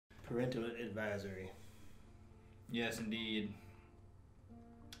Parental advisory. Yes, indeed.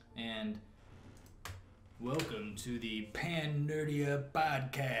 And welcome to the PanNerdia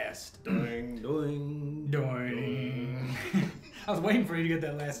Podcast. Doing, doing, doing. I was waiting for you to get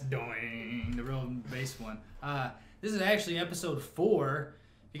that last doing, the real bass one. This is actually episode 4.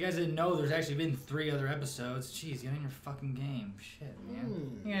 If you guys didn't know, there's actually been 3 other episodes. Jeez, get in your fucking game. Shit,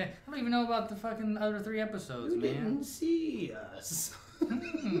 man. Yeah, I don't even know about the fucking other 3 episodes, you man. Didn't see us.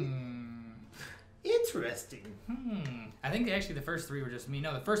 Interesting. I think actually the first 3 were just me.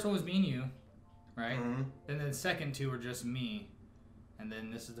 No, the first one was me and you, right? Mm-hmm. Then the second 2 were just me, and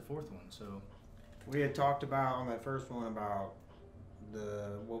then this is the 4th one. So we had talked about on that first one about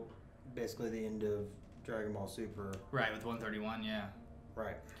basically the end of Dragon Ball Super. Right, with 131, yeah.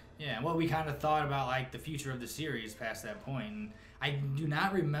 Right. Yeah, and what we kind of thought about like the future of the series past that point. And I do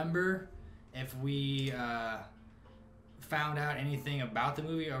not remember if we found out anything about the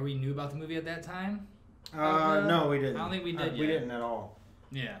movie or we knew about the movie at that time. No, we didn't. I don't think we did yet. We didn't at all.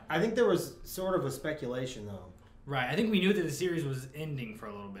 Yeah. I think there was sort of a speculation though. Right. I think we knew that the series was ending for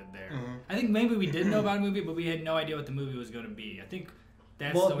a little bit there. Mm-hmm. I think maybe we did know about a movie, but we had no idea what the movie was going to be. I think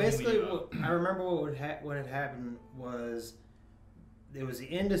that's the only thing we knew. I remember what had happened was it was the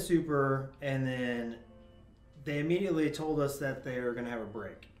end of Super, and then they immediately told us that they were going to have a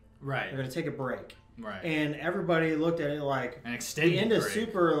break. Right. They're going to take a break. Right. And everybody looked at it like an extended the end of break.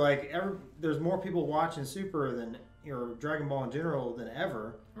 Super. Like there's more people watching Super than Dragon Ball in general than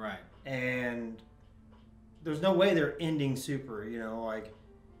ever. Right. And there's no way they're ending Super.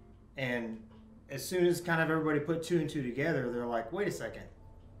 And as soon as kind of everybody put 2 and 2 together, they're like, wait a second.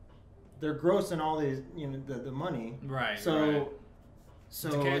 They're grossing all these, the money. Right. So. Right. So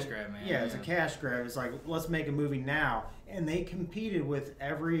it's a cash grab, man. Yeah, it's a cash grab. It's like, let's make a movie now. And they competed with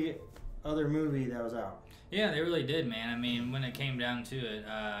every other movie that was out. Yeah, they really did, man. I mean, when it came down to it,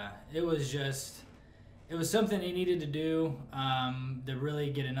 it was something they needed to do to really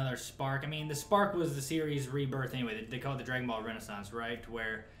get another spark. I mean, the spark was the series rebirth anyway. They call it the Dragon Ball Renaissance, right?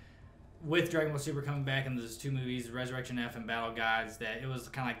 Where with Dragon Ball Super coming back in those 2 movies, Resurrection F and Battle Gods, that it was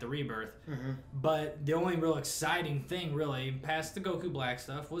kind of like the rebirth. Mm-hmm. But the only real exciting thing, really, past the Goku Black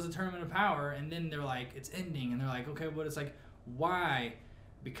stuff, was the Tournament of Power. And then they're like, it's ending. And they're like, okay, but it's like, why?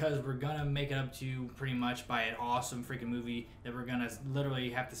 Because we're going to make it up to you pretty much by an awesome freaking movie that we're going to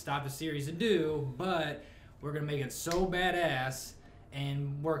literally have to stop the series to do. But we're going to make it so badass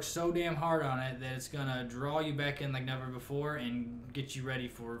and work so damn hard on it that it's going to draw you back in like never before and get you ready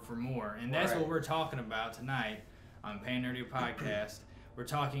for more. And that's what we're talking about tonight on PanNerdia Podcast. We're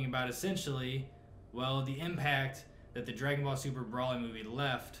talking about essentially, the impact that the Dragon Ball Super Broly movie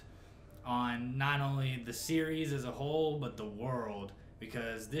left on not only the series as a whole, but the world.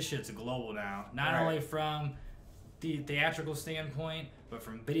 Because this shit's global now. Not only from the theatrical standpoint, but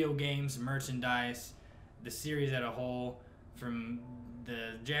from video games, merchandise, the series as a whole, from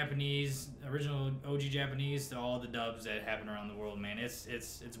the Japanese, original OG Japanese to all the dubs that happen around the world, man. It's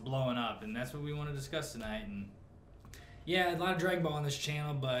blowing up, and that's what we want to discuss tonight. And yeah, a lot of Dragon Ball on this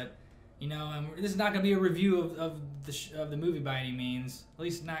channel, but this is not going to be a review of the movie by any means. At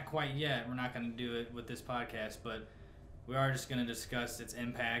least not quite yet. We're not going to do it with this podcast, but we are just going to discuss its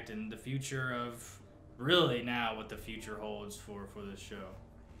impact and the future of really now what the future holds for this show.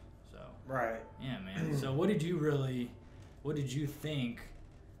 So right. Yeah, man. So what did you think?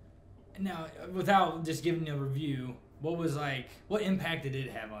 Now, without just giving a review, what impact did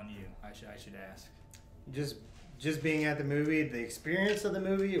it have on you? I should ask. Just being at the movie, the experience of the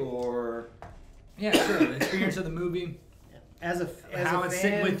movie, or yeah, sure, the experience of the movie. As how a it's fan,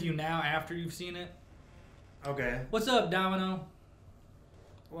 sitting with you now after you've seen it. Okay. What's up, Domino?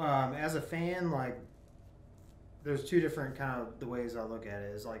 As a fan, like, there's 2 different kind of the ways I look at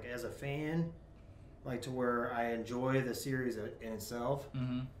it. Is like as a fan, like to where I enjoy the series in itself.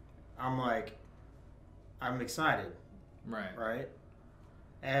 Mm-hmm. I'm excited. Right. Right.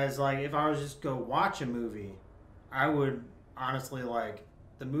 As like if I was just go watch a movie, I would honestly like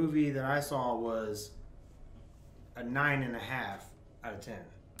the movie that I saw was a 9.5 out of 10.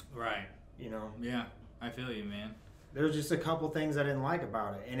 Right. Yeah. I feel you, man. There's just a couple things I didn't like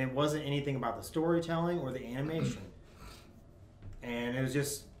about it, and it wasn't anything about the storytelling or the animation. And it was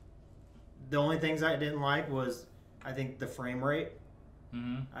just the only things I didn't like was I think the frame rate.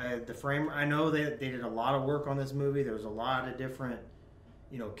 Mm-hmm. I know that they did a lot of work on this movie. There was a lot of different,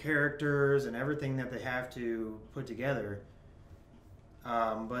 characters and everything that they have to put together.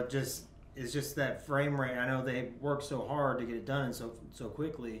 But it's just that frame rate. I know they worked so hard to get it done so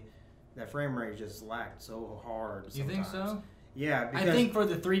quickly. That frame rate just lacked so hard sometimes. You think so? Yeah. Because, I think for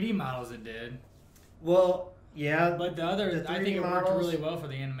the 3D models it did. Well, Yeah, But the other, the I 3D think it worked models- really well for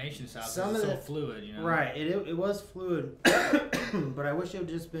the animation style. Some It's of so the- fluid, you know. Right. It was fluid, but I wish it would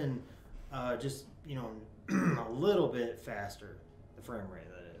just been just a little bit faster. The frame rate,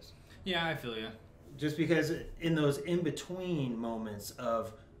 that is. Yeah, I feel you. Just because in those in between moments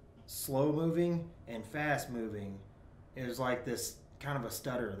of slow moving and fast moving, it was like this kind of a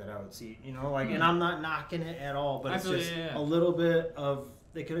stutter that I would see. And I'm not knocking it at all, but I it's feel just you, yeah. a little bit of.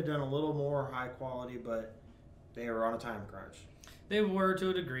 They could have done a little more high quality, but they were on a time crunch. They were to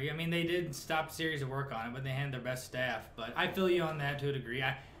a degree. I mean, they did stop the series to work on it, but they had their best staff. But I feel you on that to a degree.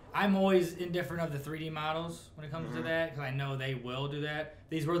 I'm always indifferent of the 3D models when it comes to that, because I know they will do that.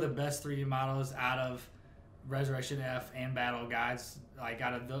 These were the best 3D models out of Resurrection F and Battle Gods. Like,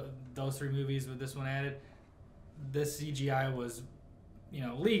 out of those 3 movies with this one added, this CGI was,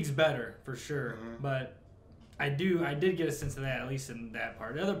 leagues better for sure. But I did get a sense of that, at least in that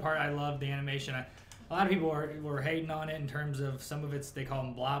part. The other part, I loved the animation. A lot of people were hating on it in terms of some of it's, they call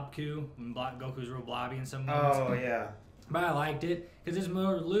them blobku, when Goku's real blobby in some moments. Oh yeah. But I liked it because it's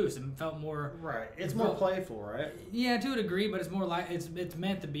more loose and felt more. Right. It's more playful, right? Yeah, to a degree, but it's more like it's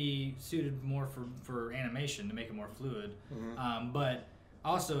meant to be suited more for animation to make it more fluid. But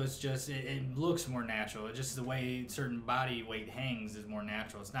also, it's just it looks more natural. It's just the way certain body weight hangs is more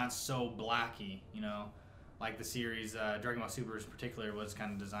natural. It's not so blocky, like the series Dragon Ball Super in particular was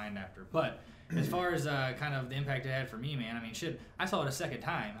kind of designed after. But as far as kind of the impact it had for me, man, I mean, shit, I saw it a second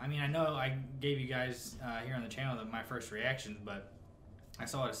time. I mean, I know I gave you guys here on the channel my first reactions, but I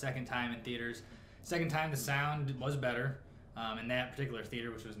saw it a second time in theaters. Second time, the sound was better in that particular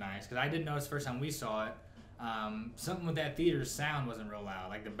theater, which was nice. Because I did notice the first time we saw it, something with that theater's sound wasn't real loud.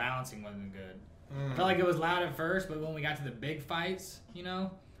 Like, the balancing wasn't good. I felt like it was loud at first, but when we got to the big fights,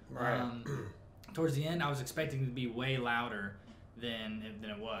 Right. Towards the end, I was expecting it to be way louder than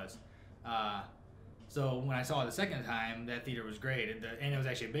it was. So when I saw it the second time, that theater was great. And it was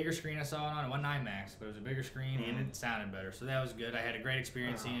actually a bigger screen I saw it on. It wasn't IMAX, but it was a bigger screen and it sounded better. So that was good. I had a great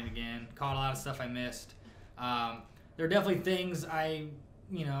experience seeing it again. Caught a lot of stuff I missed. There are definitely things I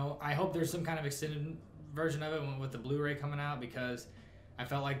hope there's some kind of extended version of it with the Blu-ray coming out, because I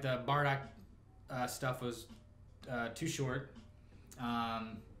felt like the Bardock stuff was too short.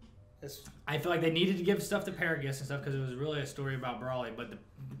 I feel like they needed to give stuff to Paragus and stuff because it was really a story about Brawley, but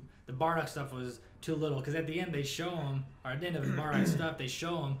the Bardock stuff was too little, because at the end they show him, or at the end of the Bardock stuff, they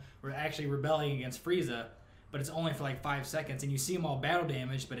show him we're actually rebelling against Frieza, but it's only for like 5 seconds, and you see him all battle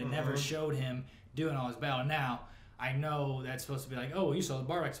damaged, but it never showed him doing all his battle. Now, I know that's supposed to be like, oh, you saw the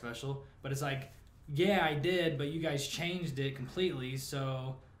Bardock special, but it's like, yeah, I did, but you guys changed it completely,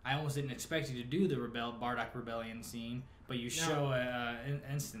 so I almost didn't expect you to do the Bardock rebellion scene. But you show an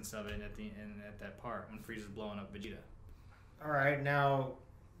instance of it at that part when Frieza's blowing up Vegeta. All right, now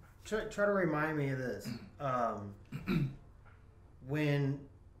try to remind me of this. When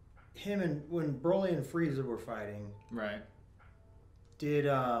Broly and Frieza were fighting, right? Did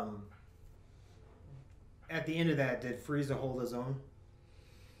at the end of that, did Frieza hold his own?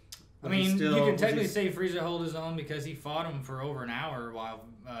 I mean, you can technically say Frieza held his own because he fought him for over an hour while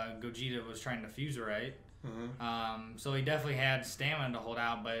Gogeta was trying to fuse right. So he definitely had stamina to hold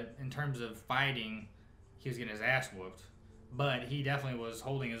out, but in terms of fighting, he was getting his ass whooped. But he definitely was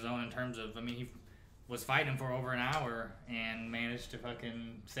holding his own in terms of, I mean, he was fighting for over an hour and managed to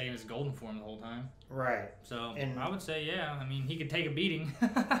fucking save his golden form the whole time. Right. So I would say, yeah, I mean, he could take a beating.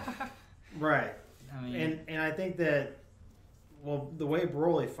 Right. I mean, and I think that, well, the way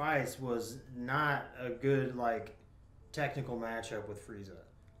Broly fights was not a good, like, technical matchup with Frieza.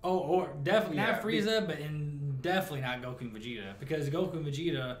 Oh, or definitely not Frieza, but definitely not Goku and Vegeta, because Goku and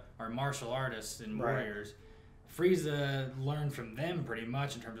Vegeta are martial artists and warriors. Frieza learned from them pretty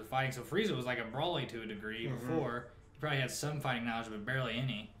much in terms of fighting. So Frieza was like a Broly to a degree before. He probably had some fighting knowledge, but barely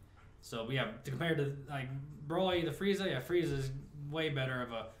any. So we have to compare to like Broly to Frieza. Yeah, Frieza's way better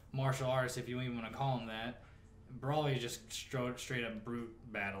of a martial artist, if you even want to call him that. Broly is just straight up brute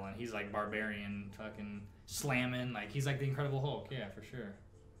battling. He's like barbarian, fucking slamming. Like he's like the Incredible Hulk. Yeah, for sure.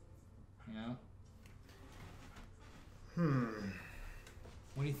 You know?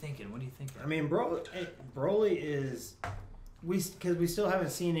 What are you thinking? I mean, Broly is because we still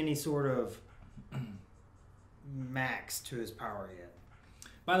haven't seen any sort of max to his power yet.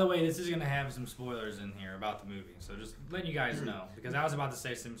 By the way, this is gonna have some spoilers in here about the movie, so just letting you guys know, because I was about to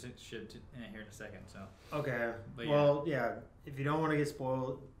say some shit here in a second. So okay, but well, yeah, if you don't want to get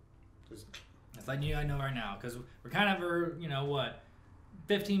spoiled, just letting you guys know right now, because we're kind of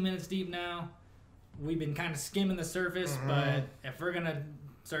 15 minutes deep now. We've been kind of skimming the surface, but if we're gonna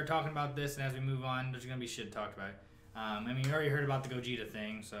start talking about this, and as we move on, there's gonna be shit talked about. I mean, you already heard about the Gogeta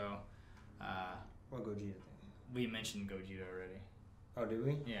thing, so. What Gogeta thing? we mentioned Gogeta already. Oh, did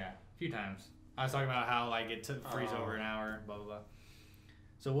we? Yeah, a few times. I was talking about how like it took freeze over an hour, blah blah blah.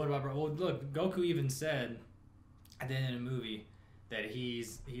 So what about? Well, look, Goku even said at the end of the movie that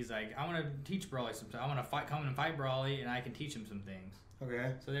he's like, I want to teach Broly some. I want to come and fight Broly, and I can teach him some things.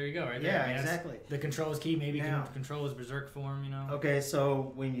 Okay. So there you go, right there. Yeah, exactly. The control is key. Maybe he can control his berserk form, you know. Okay,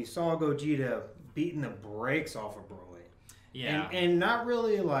 so when you saw Gogeta beating the brakes off of Broly, yeah, and not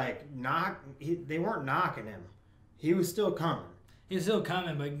really like they weren't knocking him. He was still coming. He was still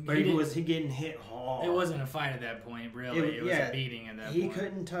coming, but he getting hit hard. It wasn't a fight at that point, really. It was a beating at that point. He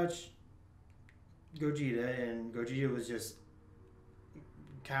couldn't touch Gogeta, and Gogeta was just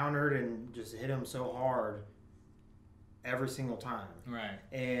countered and just hit him so hard every single time. Right.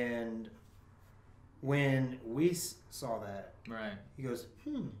 And when Whis saw that, right, he goes,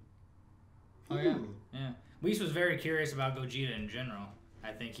 Oh yeah, yeah. Whis was very curious about Gogeta in general.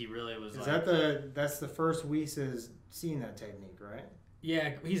 I think he really was. That's the first Whis has seen that technique, right?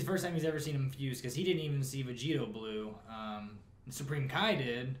 Yeah, he's the first time he's ever seen him fuse because he didn't even see Vegito blue. Supreme Kai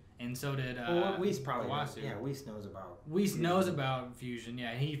did, and so did. Whis probably knows. Yeah, Whis knows about. Whis knows about fusion.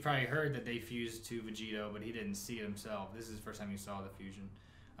 Yeah, he probably heard that they fused to Vegito, but he didn't see it himself. This is the first time he saw the fusion.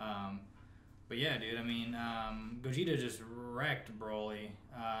 But yeah, dude. I mean, Gogeta just wrecked Broly.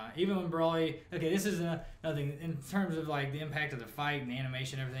 Even when Broly. Okay, this is nothing in terms of like the impact of the fight and the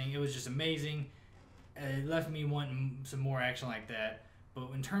animation and everything. It was just amazing. It left me wanting some more action like that.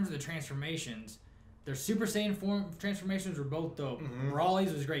 But in terms of the transformations, their Super Saiyan form transformations were both dope. Mm-hmm.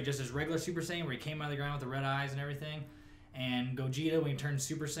 Broly's was great, just as regular Super Saiyan, where he came out of the ground with the red eyes and everything. And Gogeta, when he turned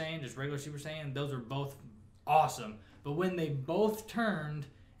Super Saiyan, just regular Super Saiyan, those were both awesome. But when they both turned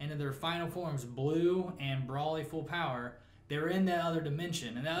into their final forms, Blue and Broly Full Power, they were in that other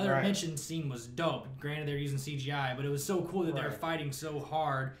dimension. And that other dimension scene was dope. Granted, they're using CGI, but it was so cool that they were fighting so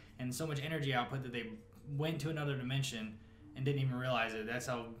hard and so much energy output that they went to another dimension and didn't even realize it. That's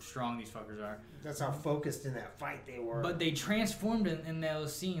how strong these fuckers are. That's how focused in that fight they were. But they transformed in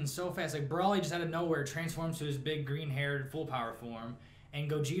those scenes so fast. Like Broly just out of nowhere transforms to his big green-haired full power form,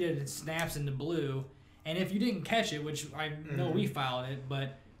 and Gogeta snaps into blue. And if you didn't catch it, which I know we followed it,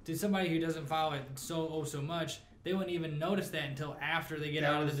 but to somebody who doesn't follow it so much, they wouldn't even notice that until after they get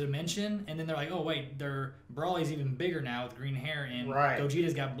out of the dimension, and then they're like, oh wait, Broly's even bigger now with green hair, and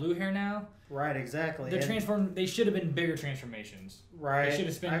Gogeta's got blue hair now. Right, exactly. They should have been bigger transformations. Right. They should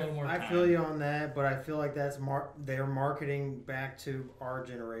have spent a little more time. I feel you on that, but I feel like they're marketing back to our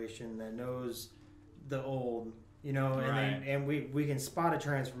generation that knows the old, you know, and we can spot a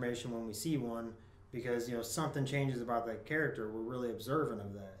transformation when we see one because, you know, something changes about that character. We're really observant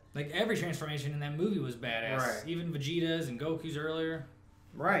of that. Like every transformation in that movie was badass. Right. Even Vegeta's and Goku's earlier.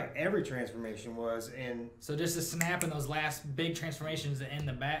 Right, every transformation was, and so just the snap and those last big transformations in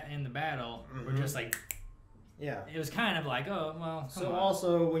the battle were just like, yeah, it was kind of like, oh well. So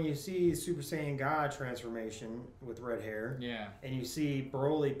also when you see Super Saiyan God transformation with red hair, and you see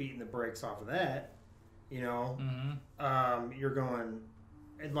Broly beating the brakes off of that, you know, you're going,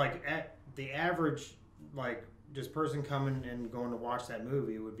 and like at the average like just person coming and going to watch that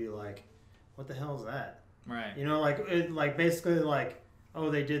movie would be like, what the hell is that? Right. You know, like basically like, oh,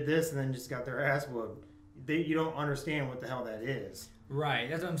 they did this and then just got their ass whooped. You don't understand what the hell that is. Right.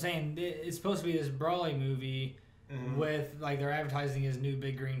 That's what I'm saying. It's supposed to be this Broly movie with, like, they're advertising his new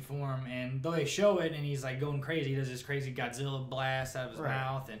big green form. And though they show it and he's, like, going crazy, he does this crazy Godzilla blast out of his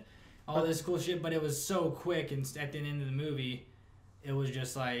mouth and all this cool shit. But it was so quick. And at the end of the movie, it was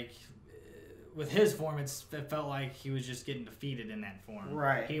just, like, with his form, it felt like he was just getting defeated in that form.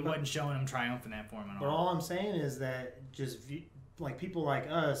 Right. He wasn't showing him triumph in that form at all. But all I'm saying is that just... like people like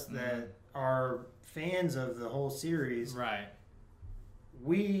us that are fans of the whole series,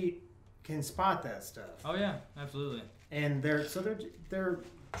 we can spot that stuff. Oh yeah, absolutely. And they're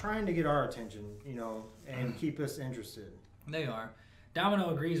trying to get our attention, you know, and keep us interested. They are. Domino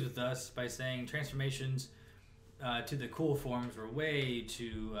agrees with us by saying transformations to the cool forms were way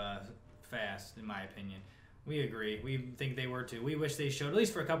too fast, in my opinion. We agree. We think they were too. We wish they showed at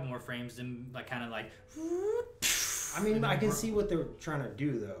least for a couple more frames and like kind of like. I mean, I can see what they're trying to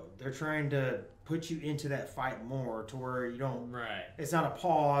do, though. They're trying to put you into that fight more to where you don't... Right. It's not a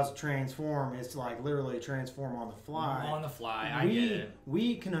pause, transform. It's like literally transform on the fly. On the fly. I get it.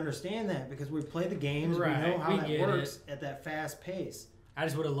 We can understand that because we play the games. Right. We know how that works at that fast pace. I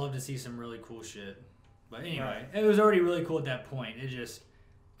just would have loved to see some really cool shit. But anyway, it was already really cool at that point. It just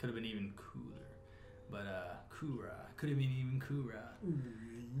could have been even cooler. But, Kura. Could have been even cooler.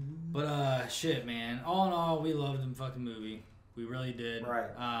 But shit, man. All in all, we loved the fucking movie. We really did. Right.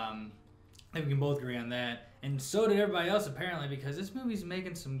 I think we can both agree on that. And so did everybody else, apparently, because this movie's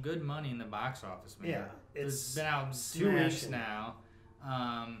making some good money in the box office, man. Yeah. It's been out 2 weeks now.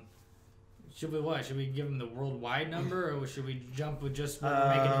 Should we give them the worldwide number, or should we jump with just what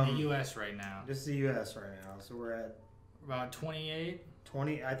we're making in the U.S. right now? Just the U.S. right now. So we're at about 28.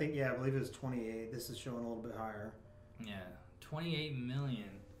 20. I think I believe it was 28. This is showing a little bit higher. Yeah, 28 million.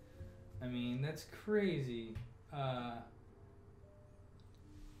 I mean, that's crazy.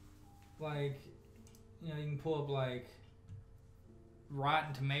 Like, you can pull up like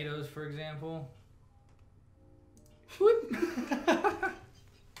Rotten Tomatoes, for example.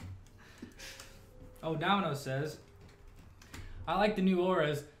 Oh, Domino says, I like the new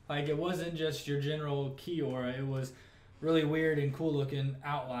auras. Like, it wasn't just your general key aura. It was really weird and cool looking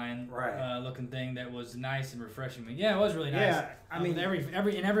outline, looking thing that was nice and refreshing. Yeah, it was really nice. Yeah, I mean,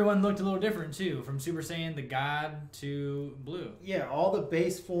 everyone looked a little different too, from Super Saiyan the God to Blue. Yeah, all the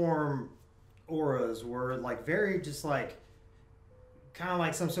base form auras were like very just like kind of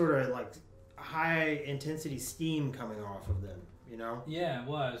like some sort of like high intensity steam coming off of them. Yeah, it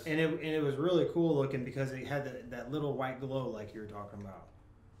was. And it was really cool looking because it had that little white glow like you were talking about.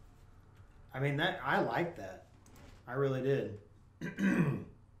 I mean, I liked that. I really did.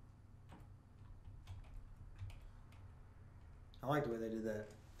 I like the way they did that.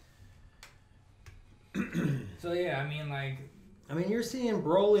 So yeah, I mean, you're seeing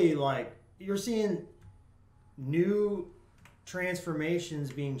Broly you're seeing new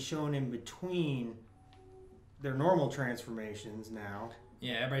transformations being shown in between their normal transformations now.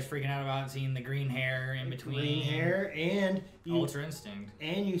 Yeah, everybody's freaking out about seeing the green hair in between. Green hair and Ultra Instinct.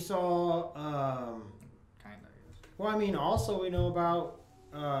 And you saw kind of. Well, I mean, also we know about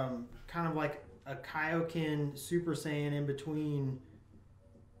kind of like a Kaioken Super Saiyan in between,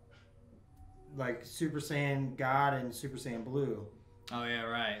 like Super Saiyan God and Super Saiyan Blue. Oh yeah,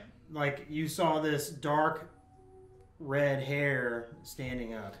 right. Like you saw this dark red hair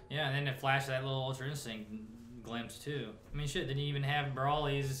standing up. Yeah, and then it flashed that little Ultra Instinct glimpse too. I mean, shit, didn't he even have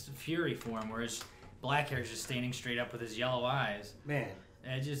Broly's Fury form where his black hair is just standing straight up with his yellow eyes? Man.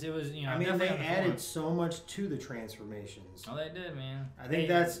 It was, I mean, they added so much to the transformations. Oh, they did, man. I think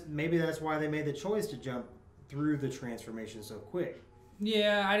maybe that's why they made the choice to jump through the transformation so quick.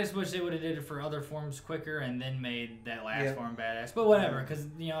 Yeah, I just wish they would have did it for other forms quicker and then made that last form badass. But whatever, because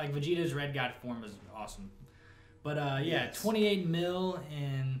like Vegeta's Red God form was awesome. But yes. 28 mil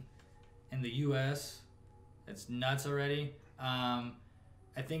in the U.S. It's nuts already. I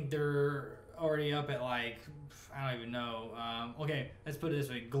think they're already up at like, I don't even know. Okay, let's put it this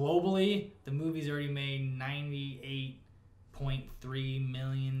way. Globally, the movie's already made $98.3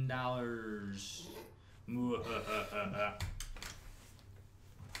 million.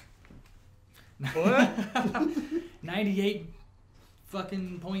 What? 98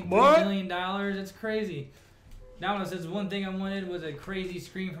 fucking $0.3 million. That's crazy. Domino says one thing I wanted was a crazy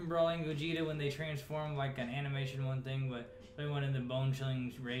scream from Broly and Gogeta when they transformed, like an animation one thing, but they wanted the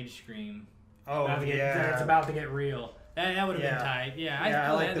bone-chilling rage scream. Oh, It's about to get real. That would have been tight. Yeah,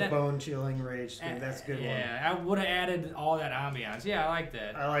 I like the bone-chilling rage scream. That's a good one. Yeah, I would have added all that ambiance. Yeah, I like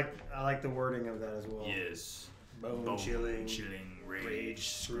that. I like the wording of that as well. Yes. Bone-chilling rage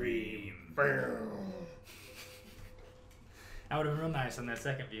scream. That would have been real nice on that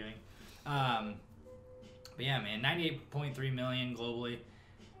second viewing. But yeah, man, 98.3 million globally,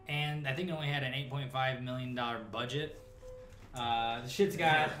 and I think it only had an $8.5 million budget. The shit's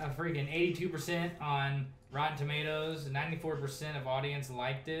got a freaking 82% on Rotten Tomatoes. 94% of audience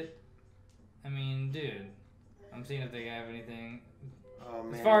liked it. I mean, dude, I'm seeing if they have anything. Oh,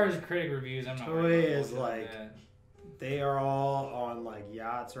 man. As far as critic reviews, I'm not. Toy is like that. They are all on like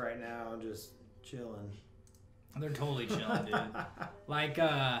yachts right now, just chilling. They're totally chilling, dude. Like,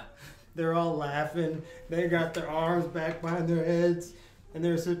 they're all laughing. They got their arms back behind their heads, and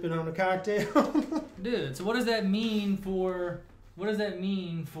they're sipping on a cocktail. Dude, so what does that mean for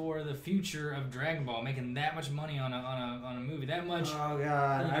the future of Dragon Ball? Making that much money on a movie, that much? Oh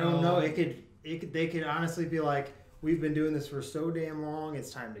God, I don't know. They could honestly be like, we've been doing this for so damn long.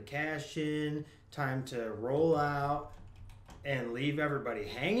 It's time to cash in. Time to roll out and leave everybody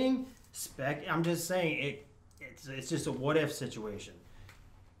hanging. I'm just saying it's just a what if situation.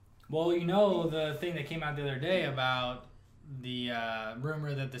 Well, the thing that came out the other day about the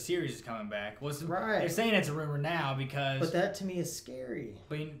rumor that the series is coming back was right. They're saying it's a rumor now because. But that to me is scary.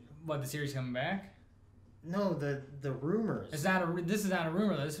 But what, the series coming back? No, the rumors. This is not a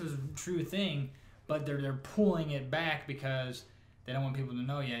rumor. This was a true thing, but they're pulling it back because they don't want people to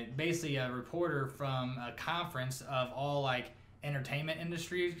know yet. Basically, a reporter from a conference of all like entertainment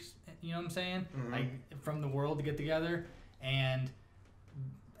industries, you know what I'm saying? Mm-hmm. Like from the world to get together, and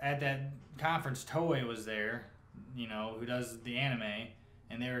at that conference, Toei was there, who does the anime,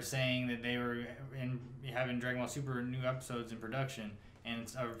 and they were saying that they were having Dragon Ball Super new episodes in production, and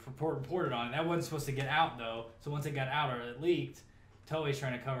it's reported on it. That wasn't supposed to get out though, so once it got out or it leaked, Toei's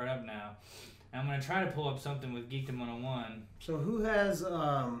trying to cover it up now. And I'm gonna try to pull up something with Geekdom 101. So who has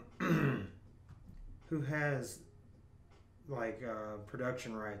like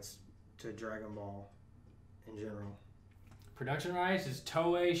production rights to Dragon Ball in general? Production rights is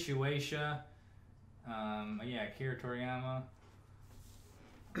Toei, Shueisha, Akira Toriyama.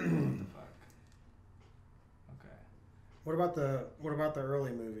 What the fuck? Okay. What about the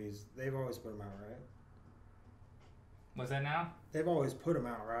early movies? They've always put them out, right? What's that now? They've always put them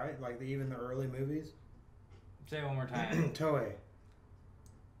out, right? Like even the early movies. Say it one more time. Toei.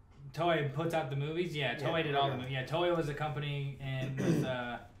 Toei puts out the movies. Yeah, Toei did all the movies. Yeah, Toei was the company and was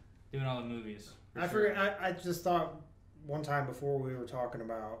doing all the movies. I forget. I just thought one time before we were talking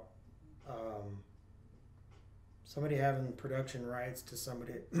about somebody having production rights to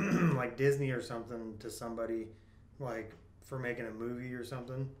somebody like Disney or something to somebody like for making a movie or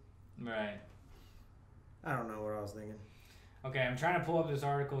something. Right. I don't know what I was thinking. Okay, I'm trying to pull up this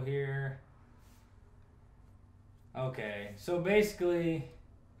article here. Okay, so basically,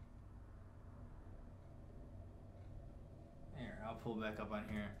 here, I'll pull back up on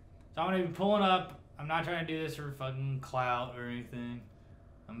here. So I'm gonna be pulling up. I'm not trying to do this for fucking clout or anything.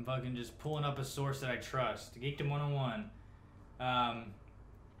 I'm fucking just pulling up a source that I trust. Geekdom 101.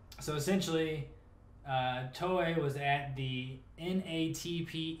 So essentially, Toei was at the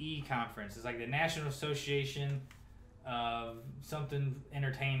NATPE conference. It's like the National Association of something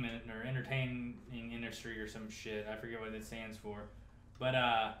entertainment or entertaining industry or some shit. I forget what it stands for. But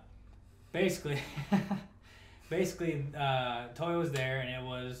basically, Toei was there, and it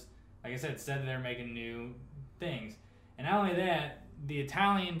was, like I said that they're making new things. And not only that, the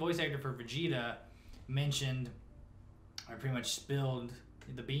Italian voice actor for Vegeta mentioned, or pretty much spilled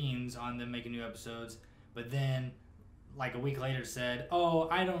the beans on them making new episodes, but then like a week later said, "Oh,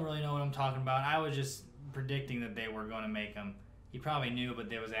 I don't really know what I'm talking about. I was just predicting that they were going to make them." He probably knew, but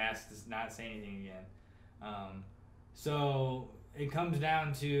they was asked to not say anything again. So it comes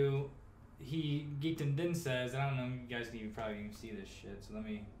down to Geekdom then says, I don't know, you guys can probably even see this shit, so let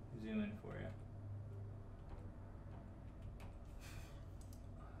me zoom in for you.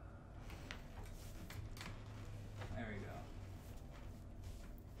 There we go.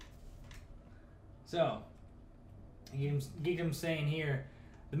 So, Geekdom saying here,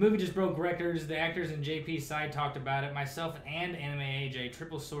 the movie just broke records. The actors and JP's side talked about it. Myself and Anime AJ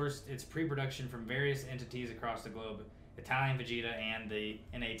triple sourced its pre-production from various entities across the globe. Italian Vegeta and the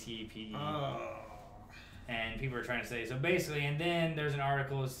NATPE. Oh. And people are trying to say, so basically, and then there's an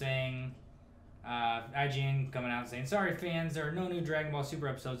article saying, IGN coming out saying, sorry fans, there are no new Dragon Ball Super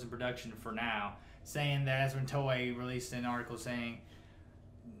episodes in production for now. Saying that that's when Toei released an article saying,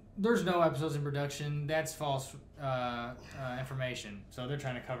 there's no episodes in production. That's false information. So they're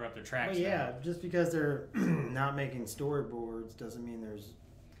trying to cover up their tracks. Well, yeah, just because they're not making storyboards doesn't mean there's...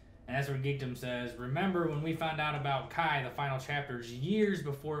 And that's what Geekdom says. Remember when we found out about Kai, the final chapters, years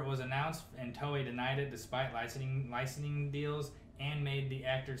before it was announced, and Toei denied it despite licensing deals and made the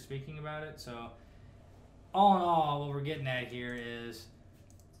actor speaking about it. So, all in all, what we're getting at here is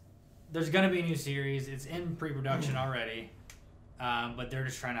there's going to be a new series. It's in pre-production already, but they're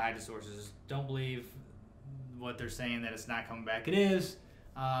just trying to hide the sources. Don't believe what they're saying that it's not coming back. It is.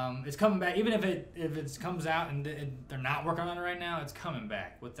 It's coming back. Even if it comes out and they're not working on it right now, it's coming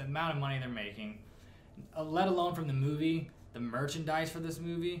back with the amount of money they're making. Let alone from the movie, the merchandise for this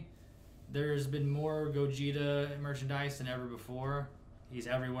movie. There's been more Gogeta merchandise than ever before. He's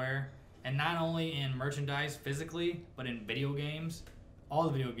everywhere, and not only in merchandise physically, but in video games. All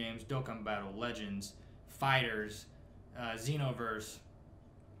the video games: Dokkan Battle, Legends, Fighters, Xenoverse,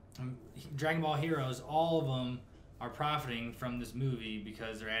 Dragon Ball Heroes. All of them are profiting from this movie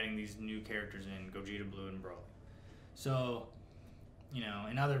because they're adding these new characters in Gogeta, Blue, and Broly. So,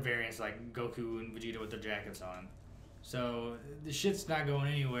 and other variants like Goku and Vegeta with their jackets on. So, the shit's not going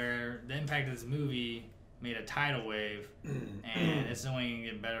anywhere. The impact of this movie made a tidal wave, and it's only going to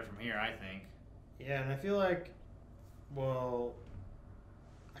get better from here, I think. Yeah, and I feel like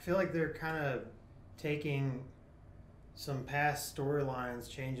they're kind of taking some past storylines,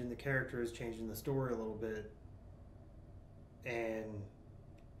 changing the characters, changing the story a little bit. And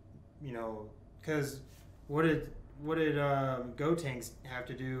because what did Gotenks have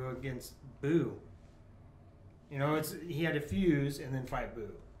to do against Boo? He had to fuse and then fight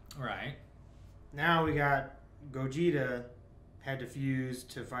Boo. Right. Now we got Gogeta had to fuse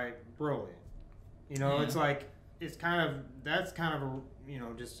to fight Broly. It's like that's kind of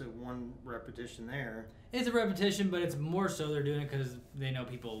a just a one repetition there. It's a repetition, but it's more so they're doing it because they know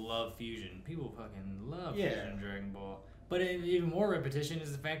people love fusion. People fucking love fusion in Dragon Ball. But even more repetition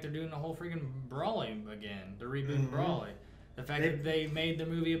is the fact they're doing the whole freaking Brawly again. They're rebooting Brawly. The fact that they made the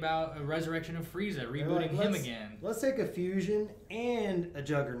movie about a resurrection of Frieza, rebooting him again. Let's take a fusion and a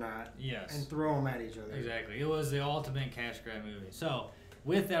Juggernaut and throw them at each other. Exactly. It was the ultimate cash grab movie. So,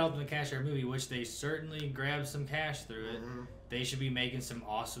 with that ultimate cash grab movie, which they certainly grabbed some cash through it, they should be making some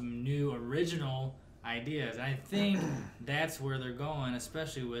awesome new original ideas. And I think that's where they're going,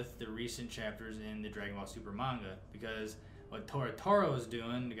 especially with the recent chapters in the Dragon Ball Super manga. Because what Toro is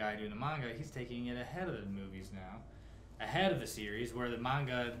doing, the guy doing the manga, he's taking it ahead of the movies now. Ahead of the series, where the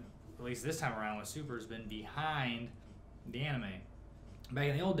manga, at least this time around with Super, has been behind the anime. Back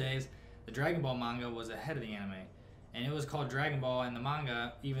in the old days, the Dragon Ball manga was ahead of the anime. And it was called Dragon Ball in the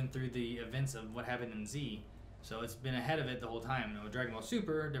manga, even through the events of what happened in Z. So it's been ahead of it the whole time. Now, with Dragon Ball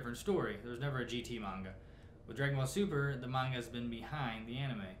Super, different story. There was never a GT manga. With Dragon Ball Super, the manga has been behind the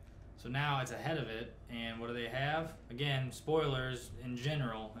anime. So now it's ahead of it, and what do they have? Again, spoilers in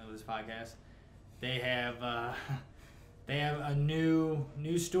general of this podcast. They have a new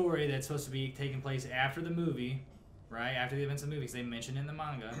story that's supposed to be taking place after the movie, right? After the events of the movie, because they mentioned it in the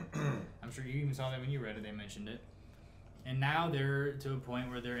manga. I'm sure you even saw that when you read it. They mentioned it, and now they're to a point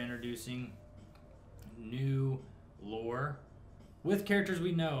where they're introducing new lore with characters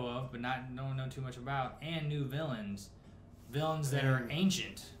we know of, but don't know too much about, and new villains that are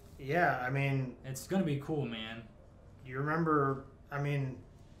ancient. Yeah, I mean, it's gonna be cool, man. You remember? I mean,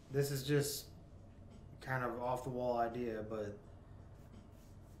 this is just kind of off the wall idea, but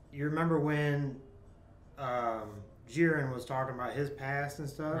you remember when Jiren was talking about his past and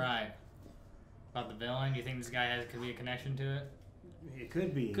stuff, right? About the villain. You think this guy could be a connection to it? It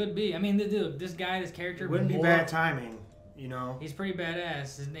could be. Could be. I mean, this character wouldn't be bad timing, you know. He's pretty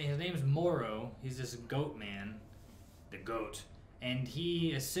badass. His name's Moro. He's this goat man, the goat, and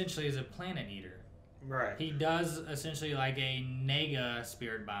he essentially is a planet eater. Right. He does essentially like a Nega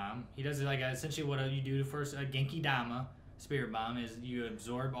spirit bomb. He does like essentially what you do for a Genki Dama spirit bomb is you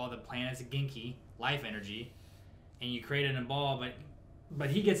absorb all the planet's Genki life energy, and you create it in a ball.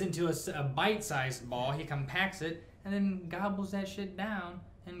 But he gets into a bite-sized ball. He compacts it and then gobbles that shit down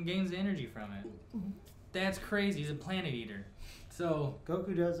and gains the energy from it. That's crazy. He's a planet eater. So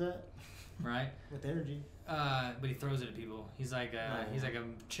Goku does that, right? With energy. But he throws it at people. He's like a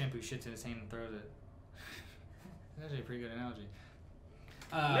chimp who shits in his hand and throws it. That's actually a pretty good analogy.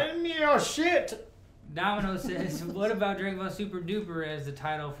 Lend me your shit. Domino says, "What about Dragon Ball Super Duper as the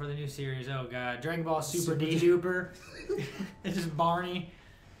title for the new series?" Oh god, Dragon Ball Super D Duper. It's just Barney,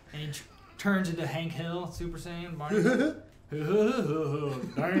 and he turns into Hank Hill, Super Saiyan. Barney.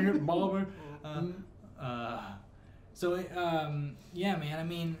 Dang it, Bobby. Yeah, man. I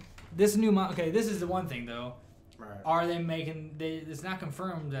mean, this new this is the one thing though. Right. Are they making? It's not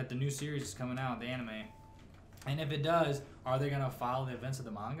confirmed that the new series is coming out, the anime. And if it does, are they going to follow the events of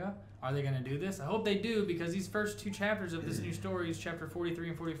the manga? Are they going to do this? I hope they do, because these first two chapters of this new story, chapter 43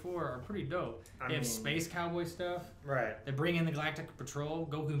 and 44, are pretty dope. They have space cowboy stuff. Right. They bring in the Galactic Patrol.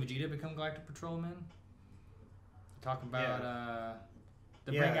 Goku and Vegeta become Galactic Patrolmen. Talk about,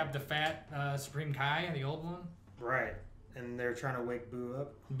 they bring up the fat Supreme Kai, the old one. Right. And they're trying to wake Boo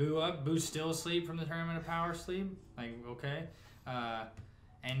up. Boo's still asleep from the Tournament of Power sleep. Like, okay.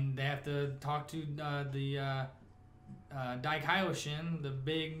 And they have to talk to the Daikaioshin, the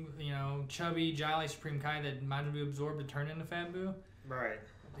big, chubby, jolly Supreme Kai that Majin Buu absorbed to turn into Fat Buu. Right.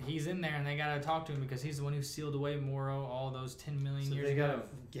 He's in there, and they gotta talk to him because he's the one who sealed away Moro all those 10 million years ago.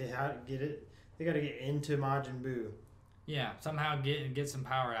 They gotta get it. They gotta get into Majin Buu. Yeah, somehow get some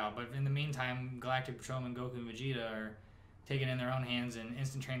power out. But in the meantime, Galactic Patrolman Goku and Vegeta are taking it in their own hands and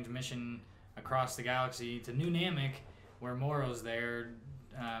instant transmission across the galaxy to New Namek, where Moro's there.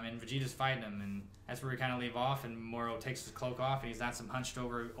 And Vegeta's fighting him, and that's where we kind of leave off, and Moro takes his cloak off, and he's not some hunched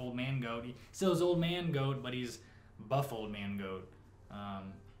over old man goat. He still is old man goat, but he's buff old man goat.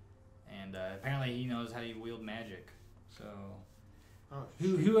 And apparently he knows how to wield magic. So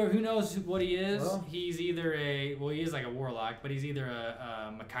who knows what he is? Well, he's either he is like a warlock, but he's either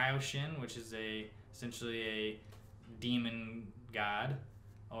a Makaio-shin, which is essentially a demon god,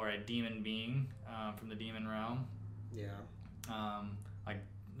 or a demon being from the demon realm. Yeah. Like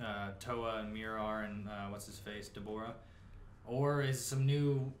Toa and Mirar and what's his face, Deborah, or is some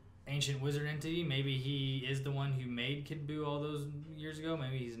new ancient wizard entity? Maybe he is the one who made Kid Buu all those years ago.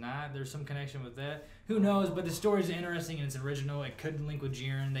 Maybe he's not. There's some connection with that. Who knows? But the story's interesting and it's original. It could link with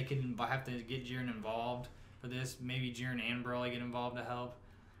Jiren. They could have to get Jiren involved for this. Maybe Jiren and Broly get involved to help.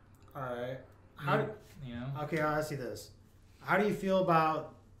 All right. Okay, I see this. How do you feel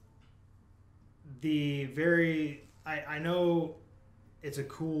about I know it's a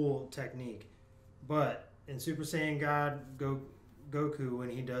cool technique, but in Super Saiyan God Goku, when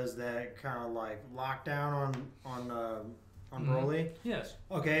he does that kind of like lockdown on Broly. Yes.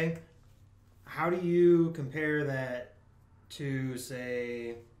 Okay. How do you compare that to,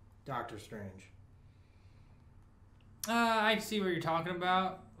 say, Doctor Strange? I see what you're talking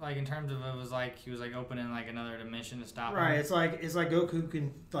about. Like in terms of it was like he was like opening like another dimension to stop him. Right. It's like Goku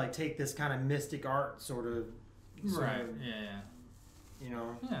can like take this kind of mystic art sort of. Right. Yeah. You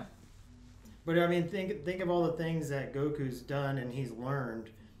know. Yeah. But I mean, think of all the things that Goku's done and he's learned.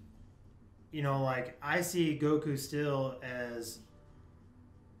 You know, like I see Goku still as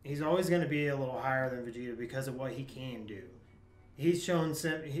he's always going to be a little higher than Vegeta because of what he can do. He's shown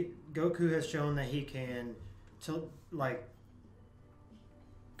Goku has shown that he can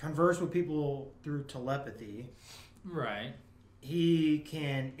converse with people through telepathy. Right. He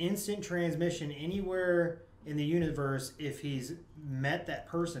can instant transmission anywhere in the universe if he's met that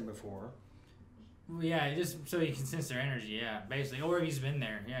person before. Yeah, just so he can sense their energy, yeah, basically. Or if he's been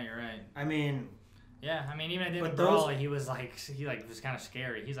there. Yeah, you're right. I mean... Yeah, I mean, even at the end of Brawley, he was kind of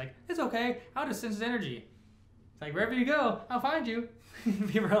scary. He's like, it's okay, I'll just sense his energy. It's like, wherever you go, I'll find you.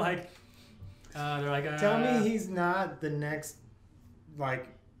 People are like... Tell me he's not the next, like,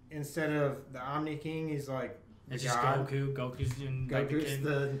 instead of the Omni King, he's like... It's just Goku. Goku's doing...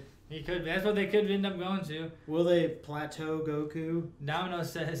 Goku's He could... That's what they could end up going to. Will they plateau Goku? Domino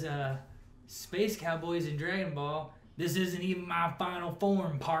says, Space Cowboys in Dragon Ball, this isn't even my final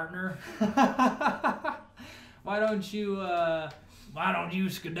form, partner. Why don't you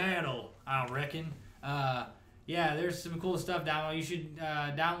skedaddle, I reckon. Yeah, there's some cool stuff download. You should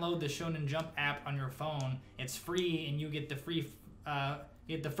download the Shonen Jump app on your phone. It's free, and you get the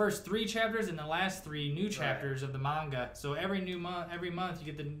get the first 3 chapters and the last 3 new chapters of the manga. So every month you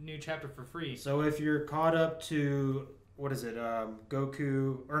get the new chapter for free. So if you're caught up to what is it,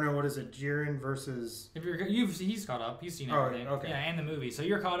 Goku, or no, what is it, Jiren versus... He's caught up. He's seen everything. Oh, okay. Yeah, and the movie. So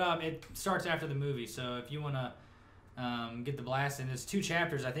you're caught up. It starts after the movie. So if you want to get the blast in, it's 2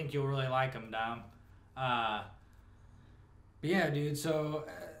 chapters. I think you'll really like them, Dom. But yeah, dude, so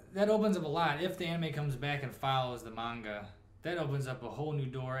that opens up a lot. If the anime comes back and follows the manga, that opens up a whole new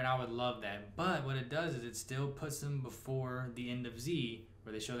door, and I would love that. But what it does is it still puts them before the end of Z,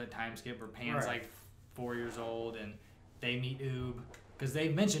 where they show that time skip where Pan's like 4 years old, and they meet Oob. Because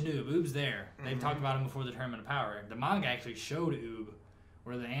they've mentioned Oob. Oob's there. They've talked about him before the Tournament of Power. The manga actually showed Oob,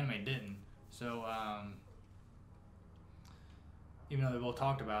 where the anime didn't. So, even though they both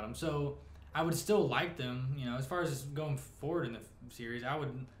talked about him. So, I would still like them, you know, as far as going forward in the series, I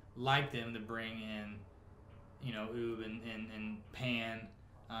would like them to bring in, you know, Oob and Pan.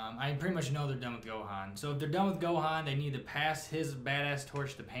 I pretty much know they're done with Gohan. So if they're done with Gohan, they need to pass his badass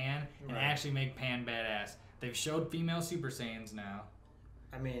torch to Pan and actually make Pan badass. They've showed female Super Saiyans now.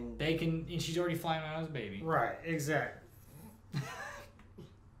 I mean... They can... And she's already flying around as a baby. Right, exactly.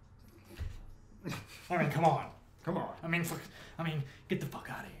 I mean, come on. Come on. I mean, get the fuck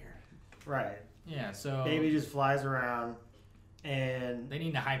out of here. Right. Yeah, so... Baby just flies around, and... They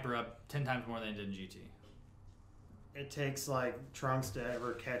need to hype her up 10 times more than they did in GT. It takes, like, Trunks to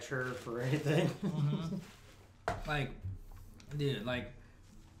ever catch her for anything. Like, dude, like,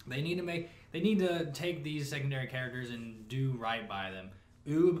 they need to take these secondary characters and do right by them.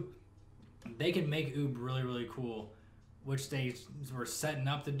 Oob, they can make Oob really, really cool, which they were setting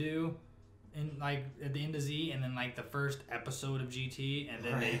up to do in, like, at the end of Z, and then, like, the first episode of GT, and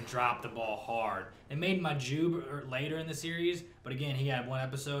then they dropped the ball hard. They made Majub later in the series, but again, he had 1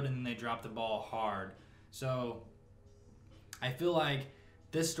 episode, and then they dropped the ball hard. So, I feel like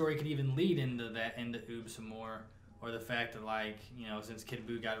this story could even lead into Oob some more, or the fact that, like, you know, since Kid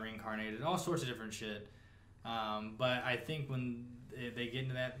Buu got reincarnated, all sorts of different shit. But I think when they get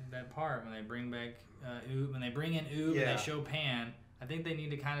into that part, when they bring back Oob, when they bring in Oob and they show Pan, I think they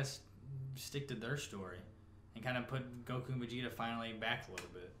need to kind of stick to their story and kind of put Goku and Vegeta finally back a little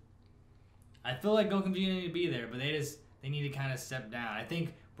bit. I feel like Goku and Vegeta need to be there, but they need to kind of step down. I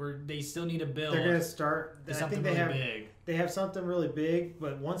think they still need to build. They're gonna start. I think they have big. They have something really big,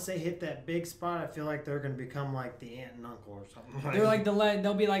 but once they hit that big spot, I feel like they're gonna become like the aunt and uncle or something. They're like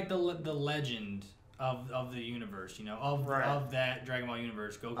they'll be like the legend of the universe, you know, of that Dragon Ball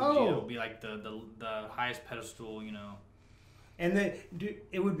universe. Goku Vegeta will be like the highest pedestal, you know. And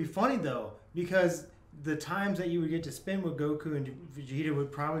it would be funny though, because the times that you would get to spend with Goku and Vegeta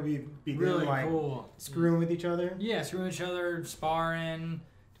would probably be really like cool, screwing with each other. Yeah, screwing each other, sparring,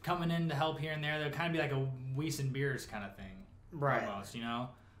 coming in to help here and there. They'll kind of be like a Whis and Beers kind of thing, right? Almost, you know.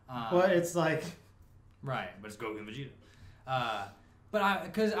 But it's like, right, but it's Goku and Vegeta. But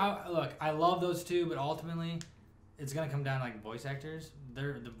I love those two, but ultimately, it's gonna come down to like voice actors.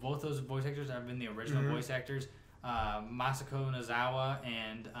 Both those voice actors have been the original voice actors, Masako Nozawa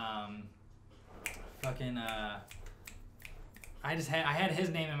and I had his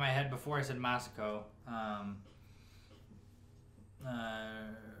name in my head before I said Masako.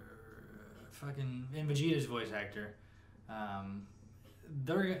 And Vegeta's voice actor.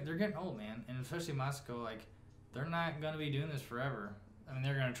 They're getting old, man, and especially Masako. Like, they're not gonna be doing this forever. I mean,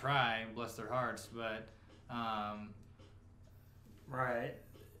 they're gonna try, bless their hearts, but right.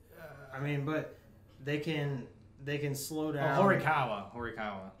 I mean, but they can slow down.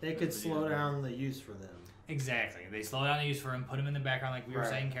 Horikawa. They could slow down the use for them. Exactly. They slow down the use for him, put him in the background, like we were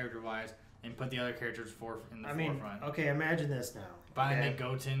saying, character-wise, and put the other characters in the forefront. Okay, imagine this now. Finally make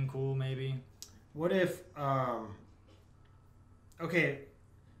Goten cool, maybe. What if, okay,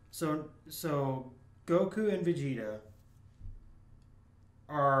 so Goku and Vegeta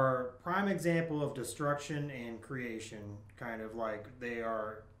are prime example of destruction and creation, kind of like they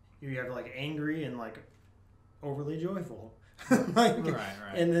are. You have like angry and like overly joyful, like, right.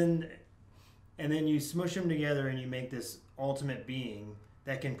 And then you smush them together and you make this ultimate being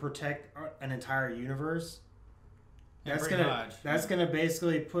that can protect an entire universe. That's gonna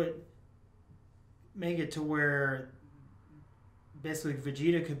basically make it to where basically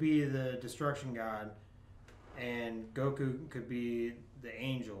Vegeta could be the destruction god and Goku could be the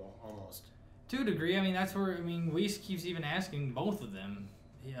angel almost. To a degree, I mean that's where Whis keeps even asking both of them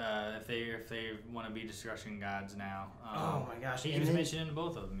if they want to be destruction gods now. Oh my gosh! He keeps mentioning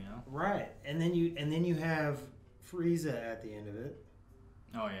both of them, you know. Right, and then you have Frieza at the end of it.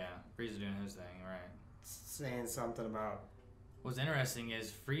 Oh yeah, Frieza doing his thing, right? Saying something about. What's interesting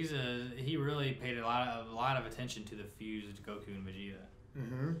is Frieza. He really paid a lot of attention to the fused Goku and Vegeta.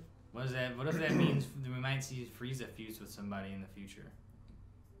 Mm-hmm. What does that mean? We might see Frieza fused with somebody in the future.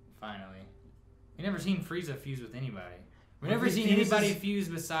 Finally, we never seen Frieza fuse with anybody. We never seen anybody fuse